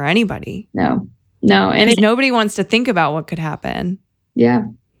answer for anybody. No. And nobody wants to think about what could happen. Yeah.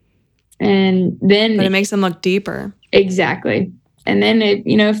 And then. But it makes them look deeper. Exactly. And then,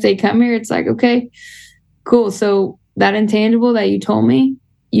 if they come here, it's like, okay, cool. So that intangible that you told me,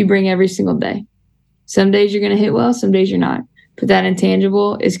 you bring every single day. Some days you're going to hit well, some days you're not. But that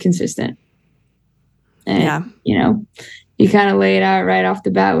intangible is consistent. And, you kind of lay it out right off the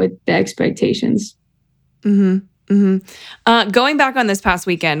bat with the expectations. Mm-hmm. Mm-hmm. Going back on this past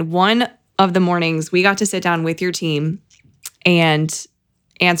weekend, one of the mornings we got to sit down with your team and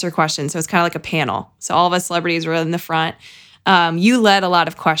answer questions. So it's kind of like a panel. So all of us celebrities were in the front. You led a lot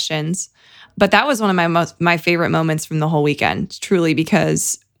of questions, but that was one of my favorite moments from the whole weekend, truly,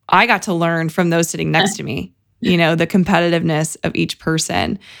 because I got to learn from those sitting next to me, the competitiveness of each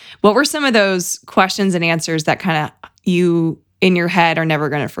person. What were some of those questions and answers that kind of you in your head are never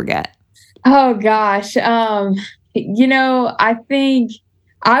going to forget? Oh gosh. I think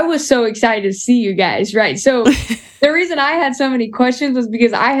I was so excited to see you guys, right? So the reason I had so many questions was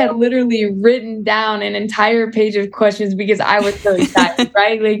because I had literally written down an entire page of questions because I was so excited,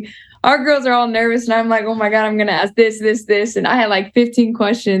 right? Like our girls are all nervous and I'm like, oh my God, I'm going to ask this, this, this. And I had like 15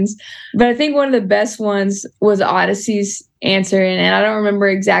 questions, but I think one of the best ones was Odyssey's answer. And I don't remember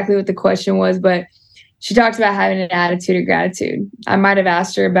exactly what the question was, but she talks about having an attitude of gratitude. I might have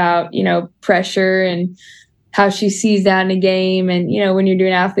asked her about, pressure and how she sees that in a game. And, when you're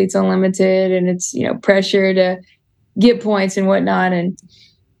doing Athletes Unlimited and it's, pressure to get points and whatnot. And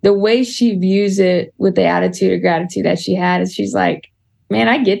the way she views it with the attitude of gratitude that she had is she's like, man,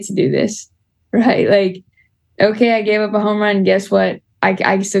 I get to do this, right? Like, okay, I gave up a home run. Guess what?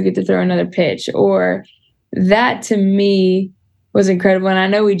 I still get to throw another pitch. Or that to me was incredible. And I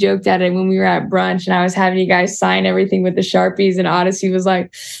know we joked at it when we were at brunch and I was having you guys sign everything with the Sharpies and Odyssey was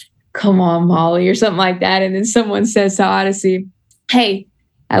like, come on, Molly, or something like that. And then someone says to Odyssey, hey,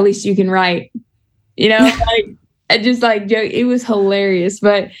 at least you can write, like I just like joke. It was hilarious,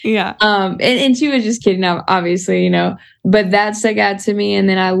 but yeah. And she was just kidding, obviously, but that stuck out to me. And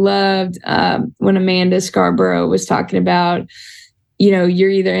then I loved when Amanda Scarborough was talking about, you're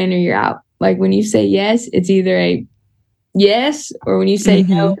either in or you're out. Like when you say yes, it's either a yes, or when you say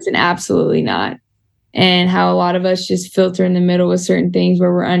no, it's an absolutely not. And how a lot of us just filter in the middle with certain things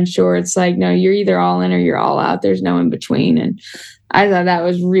where we're unsure. It's like, no, you're either all in or you're all out. There's no in between. And I thought that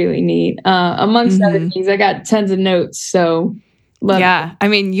was really neat. Amongst other things, I got tons of notes. So love it. I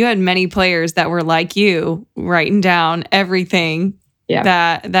mean, you had many players that were like you, writing down everything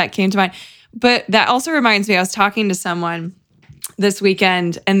that came to mind. But that also reminds me, I was talking to someone this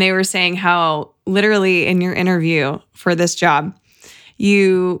weekend and they were saying how literally in your interview for this job,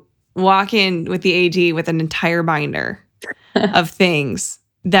 you walk in with the AD with an entire binder of things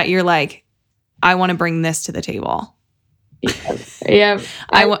that you're like, I want to bring this to the table. Yeah.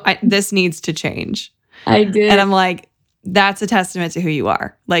 This needs to change. I did. And I'm like, that's a testament to who you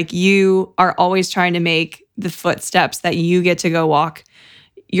are. Like you are always trying to make the footsteps that you get to go walk.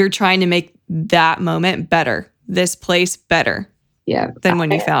 You're trying to make that moment better, this place better than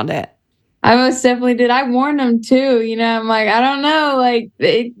when you found it. I most definitely did. I warned them too. I'm like, I don't know, like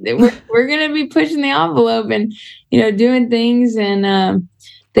we're gonna be pushing the envelope and doing things. And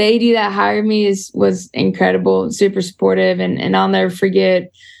the AD that hired me was incredible, super supportive, and I'll never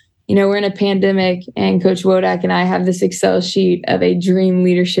forget. We're in a pandemic, and Coach Wodak and I have this Excel sheet of a dream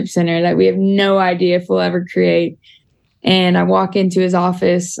leadership center that we have no idea if we'll ever create. And I walk into his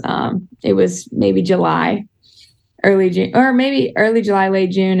office. It was maybe July, early June, or maybe early July, late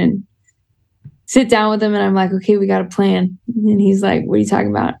June, and sit down with him and I'm like, okay, we got a plan. And he's like, what are you talking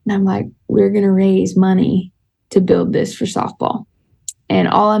about? And I'm like, we're going to raise money to build this for softball. And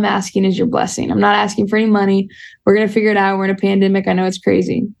all I'm asking is your blessing. I'm not asking for any money. We're going to figure it out. We're in a pandemic. I know it's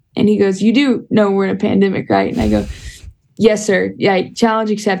crazy. And he goes, you do know we're in a pandemic, right? And I go, yes, sir. Yeah.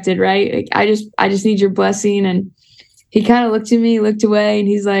 Challenge accepted. Right. Like, I just need your blessing. And he kind of looked at me, looked away, and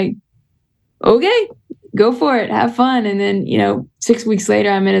he's like, okay, go for it. Have fun. And then, 6 weeks later,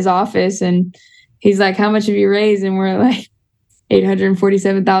 I'm in his office and he's like, how much have you raised? And we're like,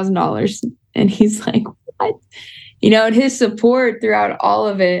 $847,000. And he's like, what? And his support throughout all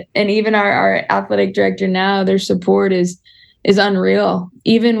of it. And even our athletic director now, their support is unreal.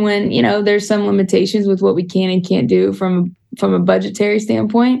 Even when, there's some limitations with what we can and can't do from a budgetary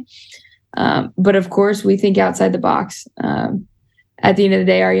standpoint. But of course, we think outside the box. At the end of the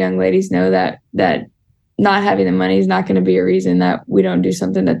day, our young ladies know that not having the money is not going to be a reason that we don't do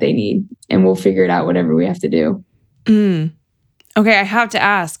something that they need, and we'll figure it out whatever we have to do. Okay, I have to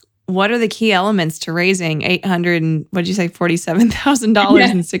ask, what are the key elements to raising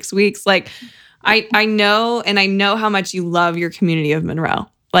 $47,000 in 6 weeks? Like, I know how much you love your community of Monroe.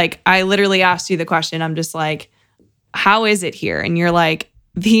 Like, I literally asked you the question. I'm just like, how is it here? And you're like,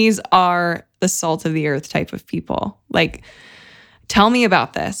 these are the salt of the earth type of people. Like, tell me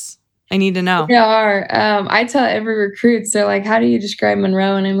about this. I need to know. They are. I tell every recruit, so like, how do you describe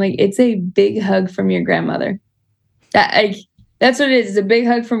Monroe? And I'm like, it's a big hug from your grandmother. That's what it is. It's a big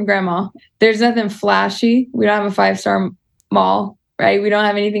hug from grandma. There's nothing flashy. We don't have a 5-star mall, right? We don't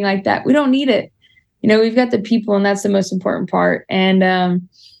have anything like that. We don't need it. We've got the people, and that's the most important part. And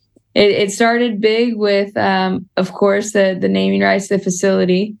it started big with, of course, the naming rights to the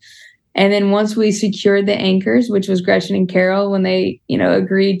facility. And then once we secured the anchors, which was Gretchen and Carol, when they,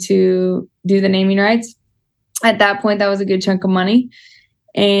 agreed to do the naming rights, at that point, that was a good chunk of money.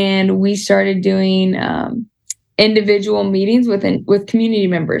 And we started doing individual meetings with community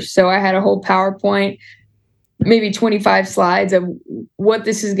members. So I had a whole PowerPoint maybe 25 slides of what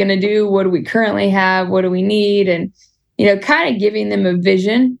this is going to do. What do we currently have? What do we need? And, kind of giving them a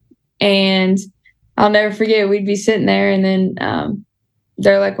vision. And I'll never forget, we'd be sitting there and then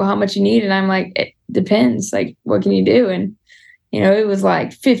they're like, well, how much you need? And I'm like, it depends. Like, what can you do? And, it was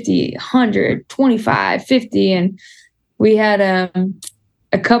like 50, 100, 25, 50. And we had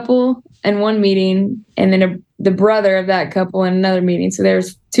a couple in one meeting and then the brother of that couple in another meeting. So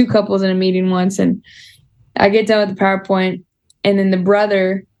there's two couples in a meeting once. And I get done with the PowerPoint and then the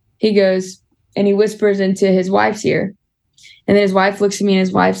brother, he goes and he whispers into his wife's ear. And then his wife looks at me and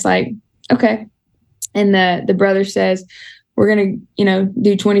his wife's like, okay. And the brother says, we're going to,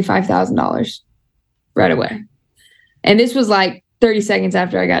 do $25,000 right away. And this was like 30 seconds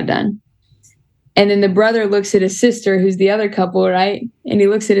after I got done. And then the brother looks at his sister, who's the other couple, right? And he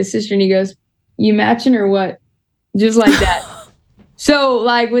looks at his sister and he goes, you matching or what? Just like that. So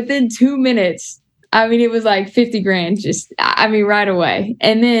like within 2 minutes, it was like 50 grand, right away.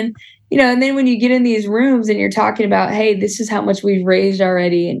 And then, and then when you get in these rooms and you're talking about, hey, this is how much we've raised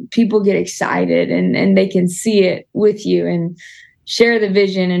already, and people get excited and they can see it with you and share the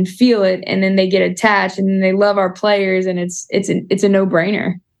vision and feel it, and then they get attached and then they love our players, and it's a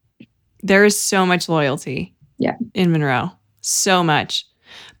no-brainer. There is so much loyalty in Monroe, so much.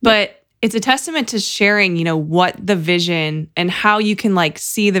 But it's a testament to sharing, what the vision and how you can like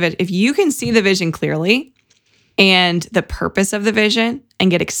see the vision. If you can see the vision clearly and the purpose of the vision and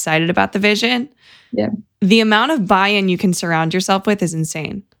get excited about the vision, the amount of buy-in you can surround yourself with is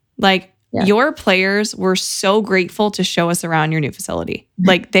insane. Like your players were so grateful to show us around your new facility.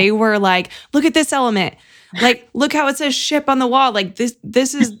 Like they were like, look at this element. Like, look how it says ship on the wall. Like this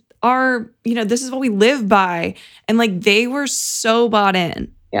is our, this is what we live by. And like, they were so bought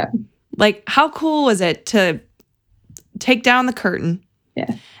in. Yeah. Like, how cool was it to take down the curtain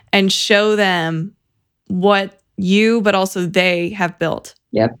and show them what you, but also they have built?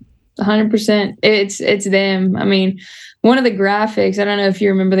 Yep. 100%. It's them. One of the graphics, I don't know if you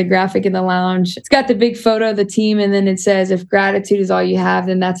remember the graphic in the lounge. It's got the big photo of the team, and then it says, if gratitude is all you have,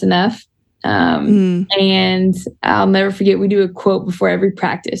 then that's enough. And I'll never forget, we do a quote before every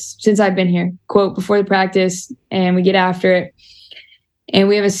practice since I've been here. Quote before the practice, and we get after it. And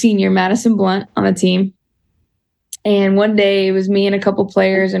we have a senior, Madison Blunt, on the team. And one day it was me and a couple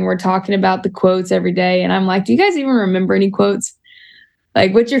players, and we're talking about the quotes every day. And I'm like, do you guys even remember any quotes?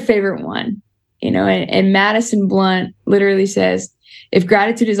 Like, what's your favorite one? And Madison Blunt literally says, if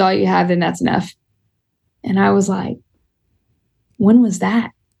gratitude is all you have, then that's enough. And I was like, when was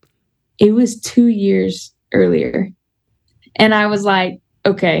that? It was 2 years earlier. And I was like,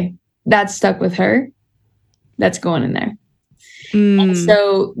 okay, that stuck with her. That's going in there. And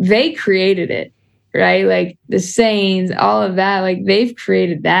so they created it, right? Like the sayings, all of that, like they've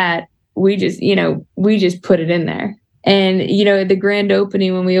created that. We just put it in there. And, at the grand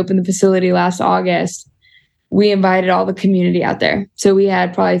opening, when we opened the facility last August, we invited all the community out there. So we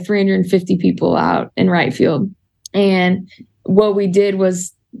had probably 350 people out in right field. And what we did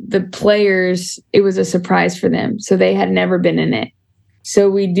was the players, it was a surprise for them. So they had never been in it.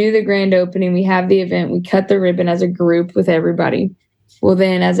 So we do the grand opening, we have the event, we cut the ribbon as a group with everybody. Well,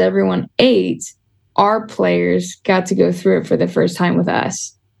 then as everyone ate, our players got to go through it for the first time with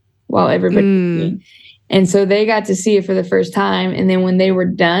us while everybody and so they got to see it for the first time. And then when they were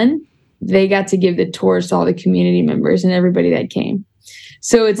done, they got to give the tours to all the community members and everybody that came.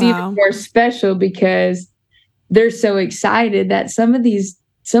 So it's even more special because they're so excited that some of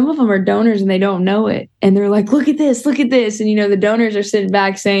them are donors and they don't know it. And they're like, look at this. And, the donors are sitting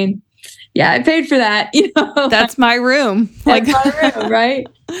back saying, yeah, I paid for that. That's my room. That's my room, right?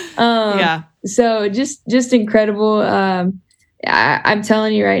 So just incredible. I'm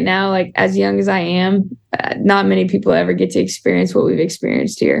telling you right now, like as young as I am, not many people ever get to experience what we've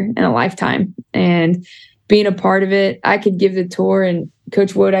experienced here in a lifetime. And being a part of it, I could give the tour, and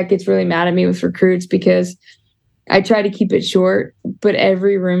Coach Wodak gets really mad at me with recruits because I try to keep it short, but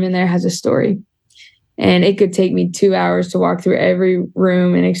every room in there has a story. And it could take me 2 hours to walk through every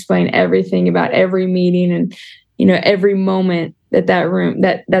room and explain everything about every meeting and, every moment that room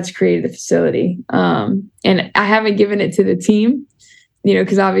that's created the facility. And I haven't given it to the team,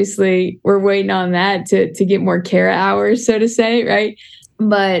 because obviously we're waiting on that to get more care hours, so to say, right?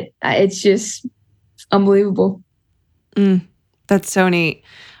 But it's just unbelievable. That's so neat.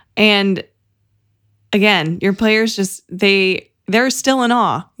 And again, your players they're still in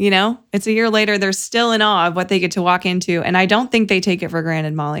awe, It's a year later, they're still in awe of what they get to walk into. And I don't think they take it for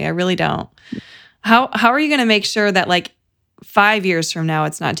granted, Molly. I really don't. How are you going to make sure that 5 years from now,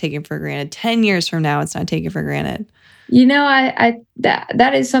 it's not taken for granted? 10 years from now, it's not taken for granted?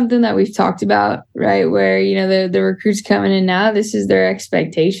 That is something that we've talked about, right? Where, the recruits coming in now, this is their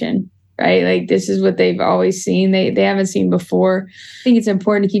expectation, right? Like this is what they've always seen. They haven't seen before. I think it's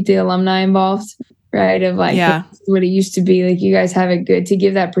important to keep the alumni involved, right? Of like, Yeah. This is what it used to be. Like you guys have it good to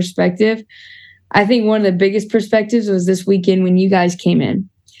give that perspective. I think one of the biggest perspectives was this weekend when you guys came in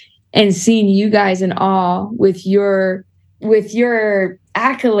and seeing you guys in awe with your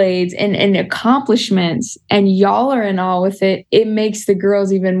accolades and accomplishments, and y'all are in awe with it. It makes the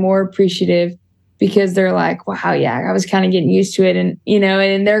girls even more appreciative because they're like, wow, yeah, I was kind of getting used to it. And,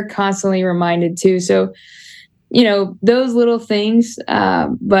 and they're constantly reminded too. So, those little things.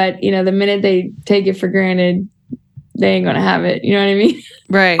 But, the minute they take it for granted, they ain't going to have it. You know what I mean?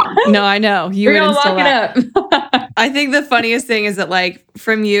 Right. No, I know. You would instill lock it up. I think the funniest thing is that, like,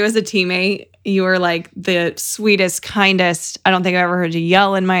 from you as a teammate, you are like the sweetest, kindest. I don't think I've ever heard you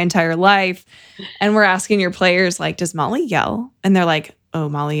yell in my entire life. And we're asking your players, like, does Molly yell? And they're like, oh,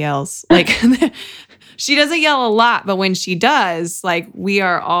 Molly yells. Like, she doesn't yell a lot, but when she does, like, we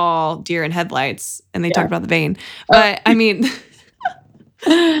are all deer in headlights. And they talked about the vein. But I mean,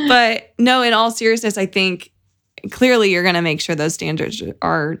 but no, in all seriousness, I think clearly you're going to make sure those standards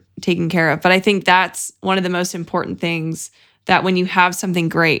are taken care of. But I think that's one of the most important things, that when you have something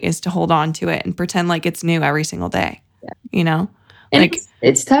great, is to hold on to it and pretend like it's new every single day. Yeah. And like,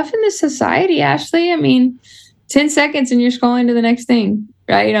 it's tough in this society, Ashley. I mean, 10 seconds and you're scrolling to the next thing,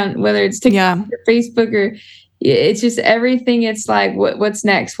 right? On whether it's TikTok or Facebook, or it's just everything. It's like, what's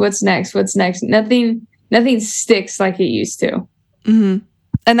next? What's next? What's next? Nothing sticks like it used to. Mm-hmm.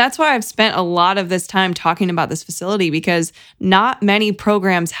 And that's why I've spent a lot of this time talking about this facility, because not many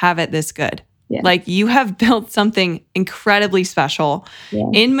programs have it this good. Yeah. Like, you have built something incredibly special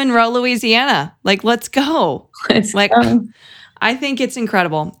in Monroe, Louisiana. Like, let's go. Let's go. I think it's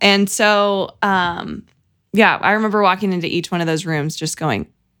incredible. And so, I remember walking into each one of those rooms just going,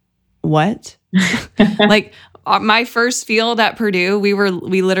 what? Like, my first field at Purdue, we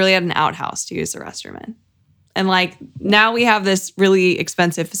literally had an outhouse to use the restroom in. And like, now we have this really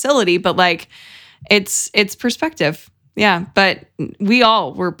expensive facility, but like, it's perspective. Yeah. But we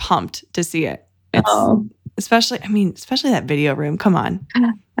all were pumped to see it. Especially that video room. Come on.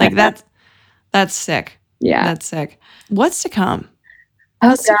 Like that's sick. Yeah. That's sick. What's to come?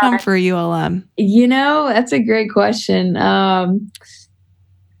 What's to come for ULM? That's a great question.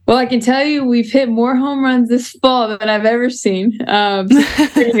 Well, I can tell you we've hit more home runs this fall than I've ever seen. So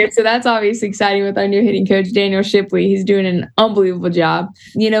that's obviously exciting with our new hitting coach, Daniel Shipley. He's doing an unbelievable job.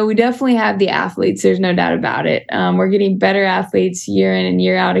 We definitely have the athletes. There's no doubt about it. We're getting better athletes year in and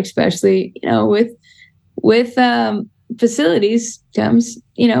year out, especially, with facilities comes,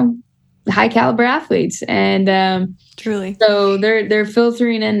 high caliber athletes. And truly. So they're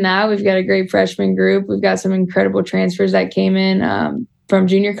filtering in now. We've got a great freshman group. We've got some incredible transfers that came in from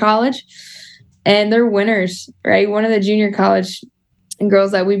junior college, and they're winners, right? One of the junior college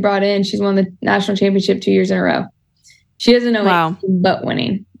girls that we brought in, she's won the national championship 2 years in a row. She doesn't know anything but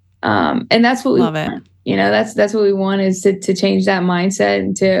winning. And that's what we want. That's what we want, is to change that mindset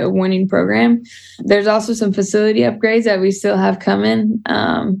into a winning program. There's also some facility upgrades that we still have coming,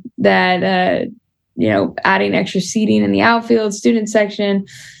 adding extra seating in the outfield, student section,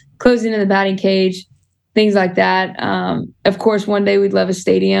 closing in the batting cage, things like that. Of course, one day we'd love a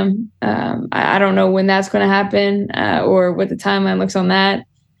stadium. I don't know when that's going to happen or what the timeline looks on that.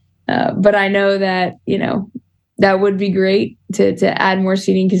 But I know that, that would be great to add more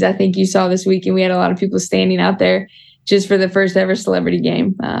seating, because I think you saw this weekend we had a lot of people standing out there just for the first ever celebrity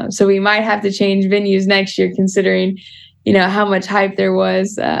game. So we might have to change venues next year, considering how much hype there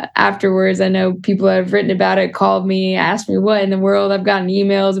was afterwards. I know people have written about it, called me, asked me what in the world. I've gotten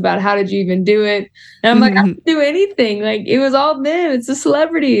emails about how did you even do it? And I'm like, I didn't do anything. Like, it was all them. It's the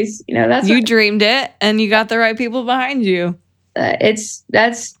celebrities. That's you dreamed it, and you got the right people behind you. I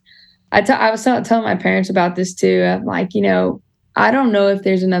was telling my parents about this too. I'm like, I don't know if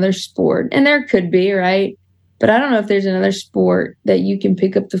there's another sport, and there could be, right? But I don't know if there's another sport that you can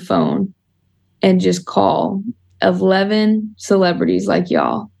pick up the phone and just call 11 celebrities like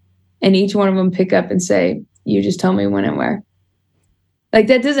y'all, and each one of them pick up and say, you just tell me when and where. Like,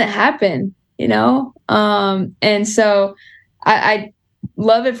 that doesn't happen, and so I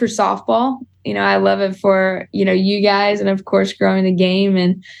love it for softball. I love it for you guys, and of course growing the game,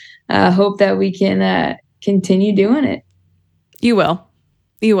 and hope that we can continue doing it. You will,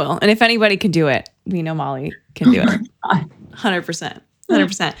 and if anybody can do it, we know Molly can do it. 100%.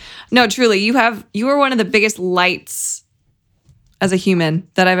 100%. No, truly, you are one of the biggest lights as a human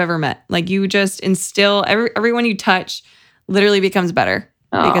that I've ever met. Like, you just instill everyone you touch literally becomes better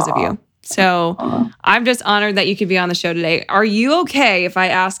because of you. So I'm just honored that you could be on the show today. Are you okay if I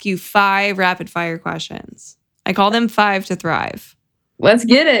ask you 5 rapid fire questions? I call them 5 to Thrive. Let's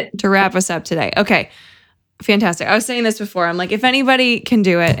get it. To wrap us up today. Okay. Fantastic. I was saying this before. I'm like, if anybody can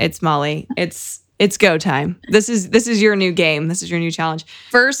do it, it's Molly. It's go time. This is your new game. This is your new challenge.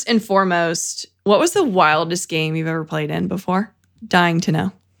 First and foremost, what was the wildest game you've ever played in before? Dying to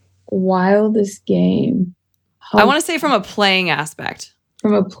know. Wildest game. I want to say from a playing aspect.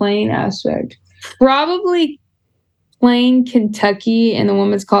 From a playing aspect. Probably playing Kentucky in the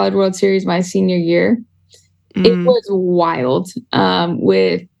Women's College World Series my senior year. It was wild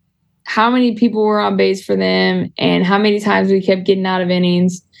with how many people were on base for them and how many times we kept getting out of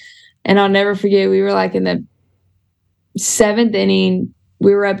innings. And I'll never forget, we were like in the 7th inning.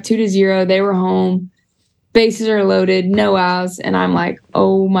 We were up 2-0. They were home. Bases are loaded, no outs. And I'm like,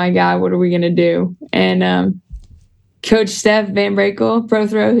 oh my God, what are we going to do? And Coach Steph Van Brakel, pro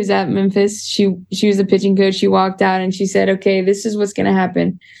throw, who's at Memphis, she was the pitching coach. She walked out and she said, okay, this is what's going to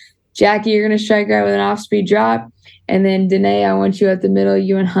happen. Jackie, you're going to strike out with an off-speed drop. And then, Danae, I want you at the middle.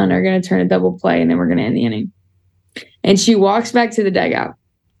 You and Hunt are going to turn a double play, and then we're going to end the inning. And she walks back to the dugout.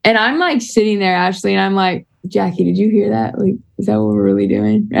 And I'm, like, sitting there, Ashley, and I'm like, Jackie, did you hear that? Like, is that what we're really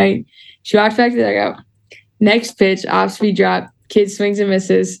doing? Right? She walks back to the dugout. Next pitch, off-speed drop. Kid swings and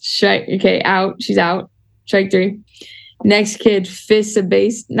misses. Strike. Okay, out. She's out. Strike 3. Next kid fists a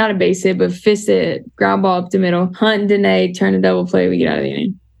base, not a base hit, but fists a ground ball up the middle. Hunt and Danae turn a double play. We get out of the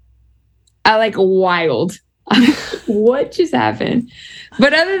inning. I like wild. What just happened?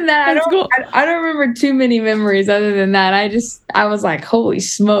 But other than that, I don't remember too many memories other than that. I was like, holy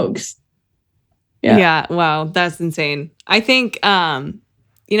smokes. Yeah. Wow. That's insane. I think, when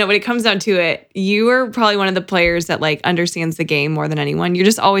it comes down to it, you are probably one of the players that like understands the game more than anyone. You're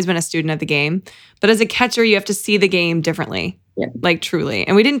just always been a student of the game. But as a catcher, you have to see the game differently. Yeah. Like truly.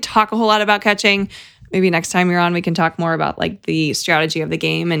 And we didn't talk a whole lot about catching. Maybe next time you're on, we can talk more about like the strategy of the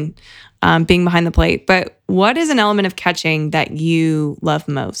game and being behind the plate. But what is an element of catching that you love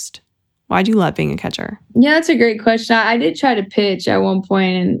most? Why do you love being a catcher? Yeah, that's a great question. I did try to pitch at one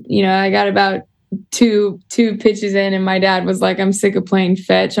point, and I got about two pitches in, and my dad was like, "I'm sick of playing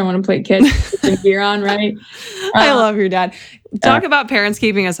fetch. I want to play catch with gear on." Right? I love your dad. Talk about parents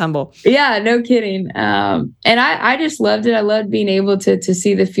keeping us humble. Yeah, no kidding. And I just loved it. I loved being able to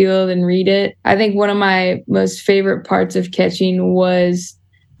see the field and read it. I think one of my most favorite parts of catching was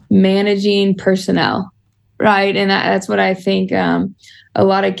managing personnel, right? And that's what I think a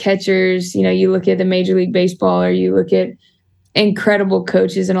lot of catchers, you look at the Major League Baseball or you look at incredible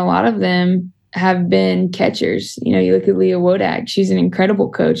coaches, and a lot of them have been catchers. You look at Leah Wodak. She's an incredible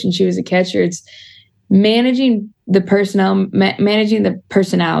coach, and she was a catcher. It's managing the personnel, managing the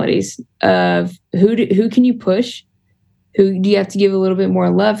personalities of who can you push, who do you have to give a little bit more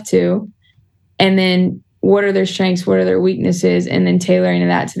love to, and then what are their strengths, what are their weaknesses, and then tailoring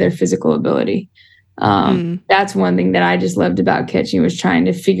that to their physical ability. That's one thing that I just loved about catching, was trying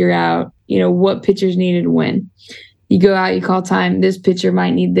to figure out, what pitchers needed when. You go out, you call time, this pitcher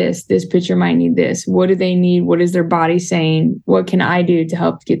might need this pitcher might need this. What do they need? What is their body saying? What can I do to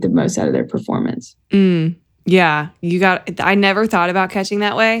help get the most out of their performance? Yeah, I never thought about catching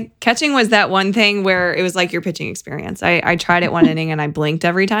that way. Catching was that one thing where it was like your pitching experience. I tried it one inning and I blinked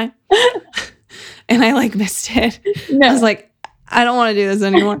every time. And I like missed it. No. I was like, I don't want to do this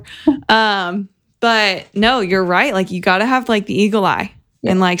anymore. But no, you're right. Like you got to have like the eagle eye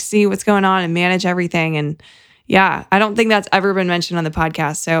and like see what's going on and manage everything. And yeah, I don't think that's ever been mentioned on the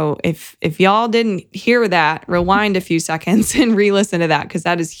podcast. So if y'all didn't hear that, rewind a few seconds and re-listen to that, because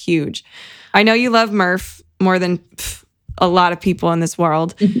that is huge. I know you love Murph more than a lot of people in this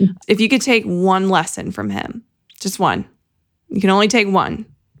world. If you could take one lesson from him, just one, you can only take one,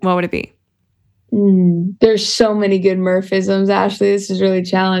 what would it be? There's so many good Murphisms, Ashley. This is really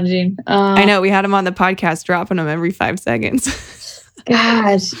challenging. I know. We had him on the podcast, dropping them every 5 seconds.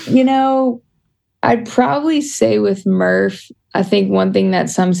 Gosh, I'd probably say with Murph, I think one thing that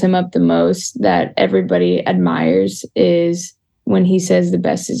sums him up the most that everybody admires is when he says the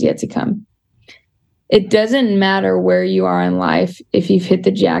best is yet to come. It doesn't matter where you are in life, if you've hit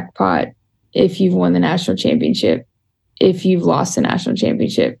the jackpot, if you've won the national championship, if you've lost the national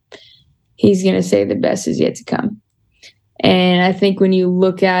championship. He's going to say the best is yet to come. And I think when you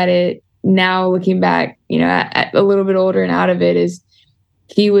look at it now, looking back, at a little bit older and out of it, is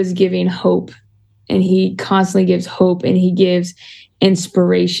he was giving hope, and he constantly gives hope, and he gives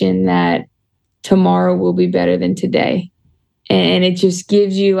inspiration that tomorrow will be better than today. And it just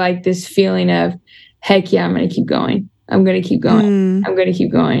gives you like this feeling of, heck yeah, I'm going to keep going. I'm going to keep going. I'm going to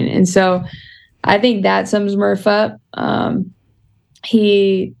keep going. And so I think that sums Murph up.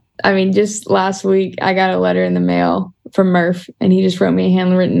 He I mean, just last week, I got a letter in the mail from Murph, and he just wrote me a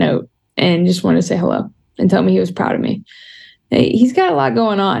handwritten note and just wanted to say hello and tell me he was proud of me. He's got a lot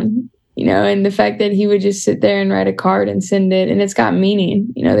going on, and the fact that he would just sit there and write a card and send it, and it's got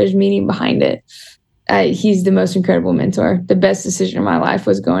meaning, there's meaning behind it. He's the most incredible mentor. The best decision of my life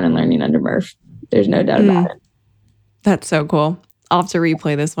was going and learning under Murph. There's no doubt about it. That's so cool. I'll have to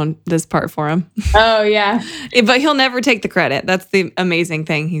replay this part for him. Oh yeah. But he'll never take the credit. That's the amazing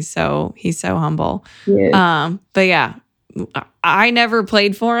thing. He's so humble. Yeah. But yeah, I never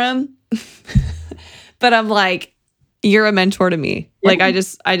played for him, but I'm like, you're a mentor to me. Yeah. Like I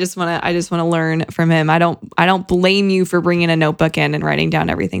just want to learn from him. I don't blame you for bringing a notebook in and writing down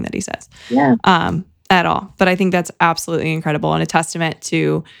everything that he says. Yeah. At all. But I think that's absolutely incredible and a testament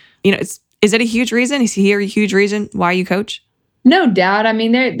to, is it a huge reason? Is he a huge reason why you coach? No doubt. I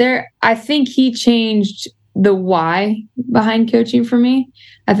mean, I think he changed the why behind coaching for me.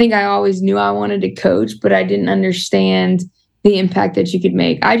 I think I always knew I wanted to coach, but I didn't understand the impact that you could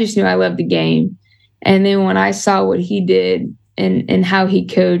make. I just knew I loved the game. And then when I saw what he did and how he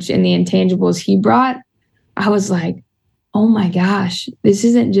coached and the intangibles he brought, I was like, oh my gosh, this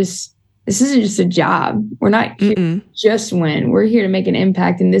isn't just a job. We're not here to just win. We're here to make an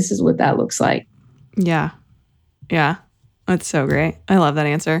impact. And this is what that looks like. Yeah. Yeah. That's so great. I love that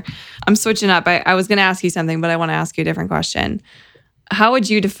answer. I'm switching up. I was going to ask you something, but I want to ask you a different question. How would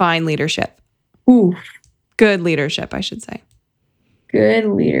you define leadership? Ooh. Good leadership, I should say. Good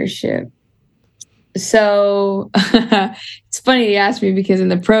leadership. So it's funny you ask me because in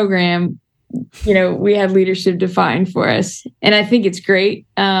the program, we had leadership defined for us. And I think it's great.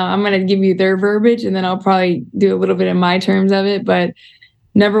 I'm going to give you their verbiage and then I'll probably do a little bit in my terms of it. But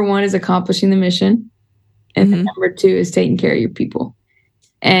number one is accomplishing the mission. And number two is taking care of your people.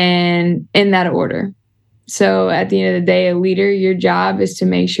 And in that order. So at the end of the day, a leader, your job is to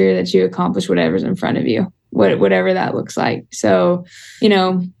make sure that you accomplish whatever's in front of you, whatever that looks like. So,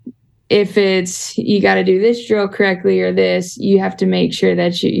 if it's you got to do this drill correctly or this, you have to make sure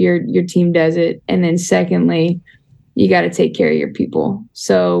that your team does it. And then secondly, you got to take care of your people.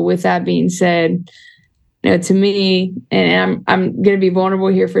 So with that being said, to me, and I'm going to be vulnerable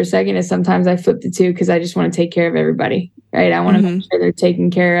here for a second, is sometimes I flip the two because I just want to take care of everybody, right? I want to make sure they're taken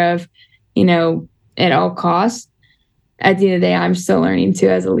care of, at all costs. At the end of the day, I'm still learning too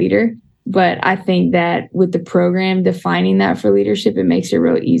as a leader. But I think that with the program defining that for leadership, it makes it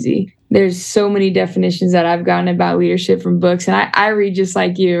real easy. There's so many definitions that I've gotten about leadership from books, and I read just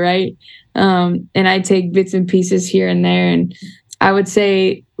like you, right? And I take bits and pieces here and there. And I would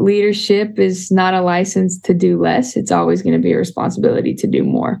say leadership is not a license to do less. It's always going to be a responsibility to do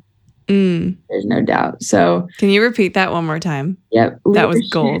more. There's no doubt. So can you repeat that one more time? Yep. That was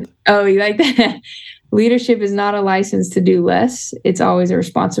gold. Oh, you like that? Leadership is not a license to do less. It's always a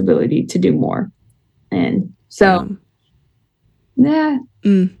responsibility to do more. And so, yeah.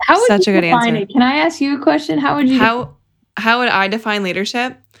 How would Such you a good define answer. it? Can I ask you a question? How would would I define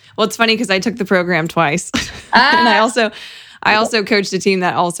leadership? Well, it's funny because I took the program twice. And I also coached a team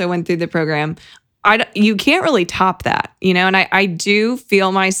that also went through the program. You can't really top that, and I do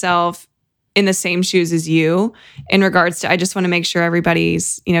feel myself in the same shoes as you in regards to, I just want to make sure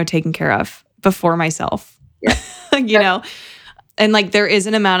everybody's, taken care of before myself, Yeah. And like, there is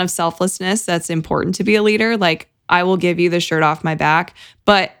an amount of selflessness that's important to be a leader. Like, I will give you the shirt off my back,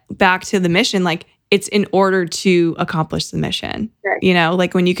 but back to the mission, like it's in order to accomplish the mission, right.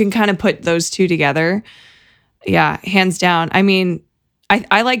 Like when you can kind of put those two together. Yeah, hands down. I mean,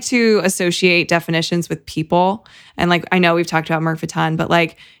 I like to associate definitions with people. And like, I know we've talked about Murph a ton, but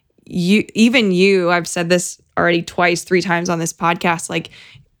like I've said this already twice, 3 times on this podcast, like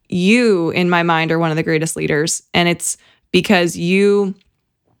you in my mind are one of the greatest leaders. And it's because you're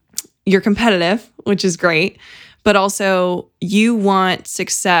competitive, which is great, but also you want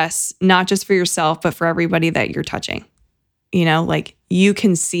success, not just for yourself, but for everybody that you're touching, like you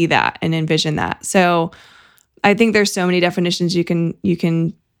can see that and envision that. So I think there's so many definitions you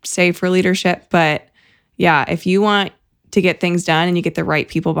can say for leadership, but yeah, if you want to get things done and you get the right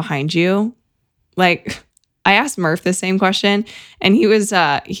people behind you, like I asked Murph the same question, and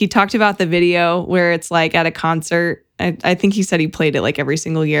he talked about the video where it's like at a concert. I think he said he played it like every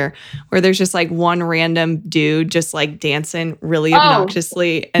single year, where there's just like one random dude just like dancing really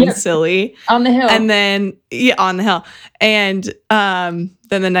obnoxiously and silly on the hill. And then on the hill. And then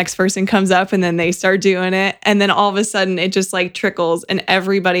the next person comes up and then they start doing it. And then all of a sudden it just like trickles and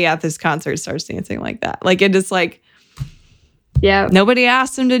everybody at this concert starts dancing like that. Like it just like, nobody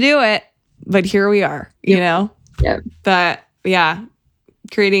asked him to do it, but here we are, you know? Yeah. But yeah,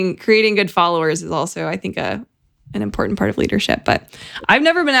 creating good followers is also, I think, a an important part of leadership. But I've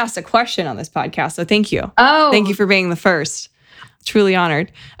never been asked a question on this podcast, so thank you. Oh, Thank you for being the first. Truly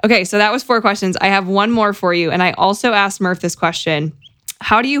honored. Okay, so that was 4 questions. I have one more for you. And I also asked Murph this question.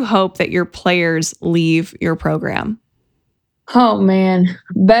 How do you hope that your players leave your program? oh man,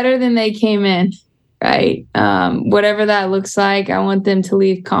 better than they came in, right? Whatever that looks like, I want them to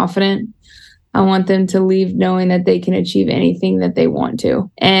leave confident. I want them to leave knowing that they can achieve anything that they want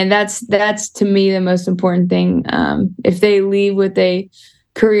to. And that's to me the most important thing. If they leave with a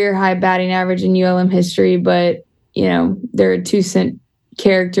career high batting average in ULM history, but they're a 2-cent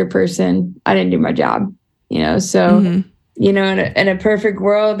character person, I didn't do my job, so in a perfect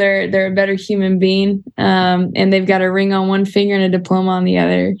world, they're a better human being. And they've got a ring on one finger and a diploma on the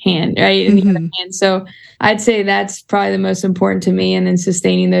other hand, right? In the other hand. So I'd say that's probably the most important to me, and then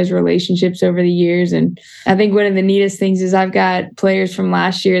sustaining those relationships over the years. And I think one of the neatest things is I've got players from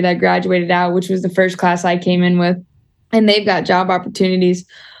last year that graduated out, which was the first class I came in with, and they've got job opportunities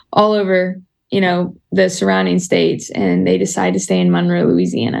all over, the surrounding states, and they decide to stay in Monroe,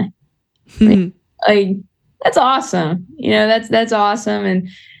 Louisiana. Like, that's awesome. That's awesome. And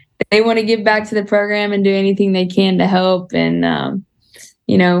they want to give back to the program and do anything they can to help. And,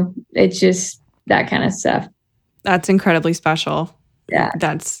 it's just that kind of stuff. That's incredibly special. Yeah.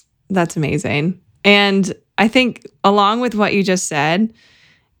 That's amazing. And I think along with what you just said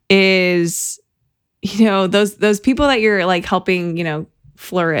is, those people that you're like helping,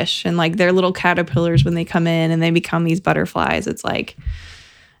 flourish, and like they're little caterpillars when they come in and they become these butterflies. It's like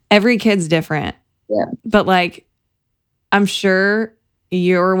every kid's different. Yeah. But like, I'm sure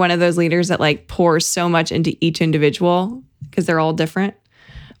you're one of those leaders that like pours so much into each individual because they're all different,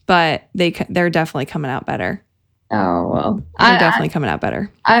 but they're definitely coming out better. Oh, well, they're definitely coming out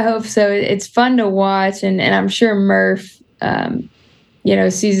better. I hope so. It's fun to watch. And I'm sure Murph,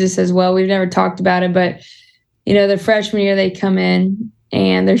 sees this as well. We've never talked about it, but the freshman year they come in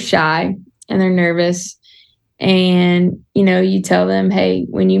and they're shy and they're nervous. And, you tell them, hey,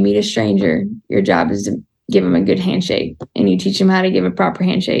 when you meet a stranger, your job is to give them a good handshake, and you teach them how to give a proper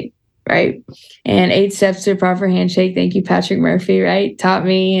handshake, right? And 8 steps to a proper handshake. Thank you, Patrick Murphy, right? Taught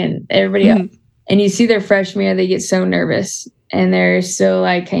me and everybody else. And you see their freshman year, they get so nervous and they're so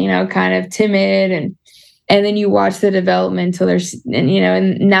like, kind of timid. And then you watch the development until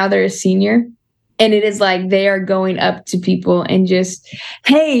and now they're a senior. And it is like they are going up to people and just,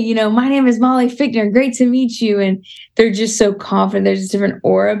 hey, my name is Molly Fichtner. Great to meet you. And they're just so confident. There's a different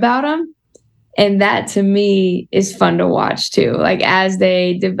aura about them. And that to me is fun to watch too. Like as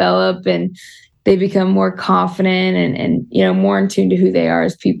they develop and they become more confident and more in tune to who they are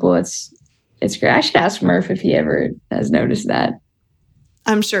as people, it's great. I should ask Murph if he ever has noticed that.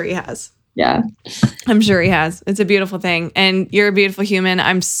 I'm sure he has. Yeah. I'm sure he has. It's a beautiful thing. And you're a beautiful human.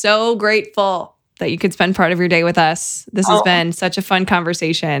 I'm so grateful that you could spend part of your day with us. This has been such a fun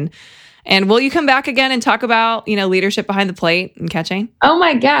conversation. And will you come back again and talk about, leadership behind the plate and catching? Oh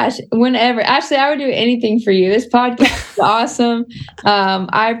my gosh, whenever. Actually, I would do anything for you. This podcast is awesome.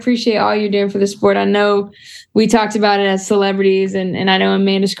 I appreciate all you're doing for the sport. I know we talked about it as celebrities, and I know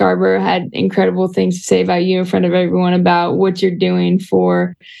Amanda Scarborough had incredible things to say about you in front of everyone about what you're doing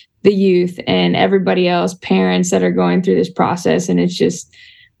for the youth and everybody else, parents that are going through this process. And it's just,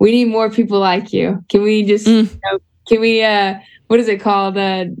 we need more people like you. Can we just, what is it called?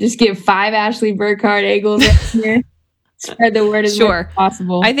 Just get 5 Ashley Burkhardt Eagles here. Spread the word as much as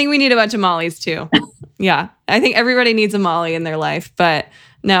possible. I think we need a bunch of Mollies too. Yeah. I think everybody needs a Molly in their life. But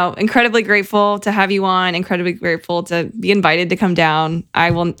no, incredibly grateful to have you on. Incredibly grateful to be invited to come down. I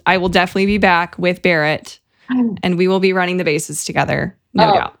will definitely be back with Barrett, and we will be running the bases together.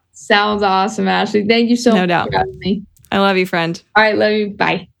 No doubt. Sounds awesome, Ashley. Thank you so much for having me. I love you, friend. All right. Love you.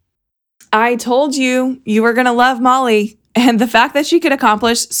 Bye. I told you were going to love Molly. And the fact that she could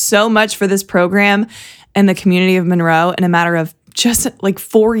accomplish so much for this program and the community of Monroe in a matter of just like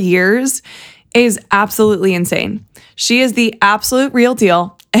 4 years is absolutely insane. She is the absolute real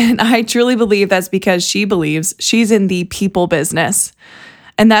deal. And I truly believe that's because she believes she's in the people business.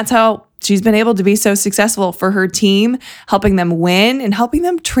 And that's how she's been able to be so successful for her team, helping them win and helping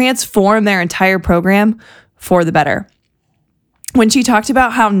them transform their entire program for the better. When she talked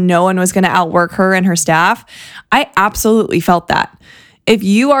about how no one was going to outwork her and her staff, I absolutely felt that. If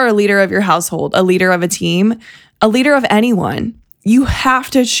you are a leader of your household, a leader of a team, a leader of anyone, you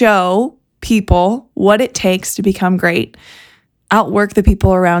have to show people what it takes to become great. Outwork the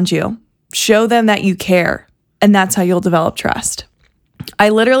people around you. Show them that you care, and that's how you'll develop trust. I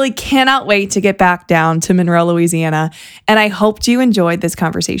literally cannot wait to get back down to Monroe, Louisiana, and I hoped you enjoyed this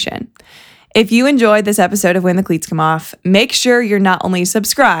conversation. If you enjoyed this episode of When the Cleats Come Off, make sure you're not only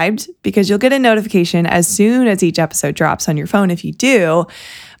subscribed, because you'll get a notification as soon as each episode drops on your phone if you do,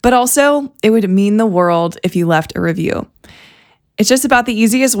 but also it would mean the world if you left a review. It's just about the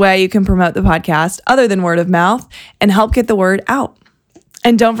easiest way you can promote the podcast other than word of mouth and help get the word out.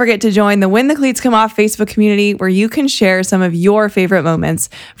 And don't forget to join the When the Cleats Come Off Facebook community, where you can share some of your favorite moments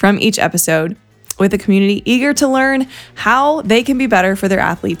from each episode with a community eager to learn how they can be better for their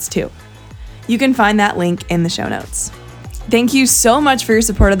athletes too. You can find that link in the show notes. Thank you so much for your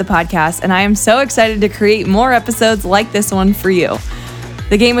support of the podcast, and I am so excited to create more episodes like this one for you.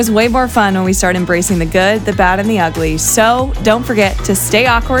 The game is way more fun when we start embracing the good, the bad, and the ugly, so don't forget to stay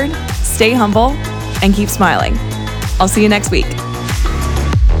awkward, stay humble, and keep smiling. I'll see you next week.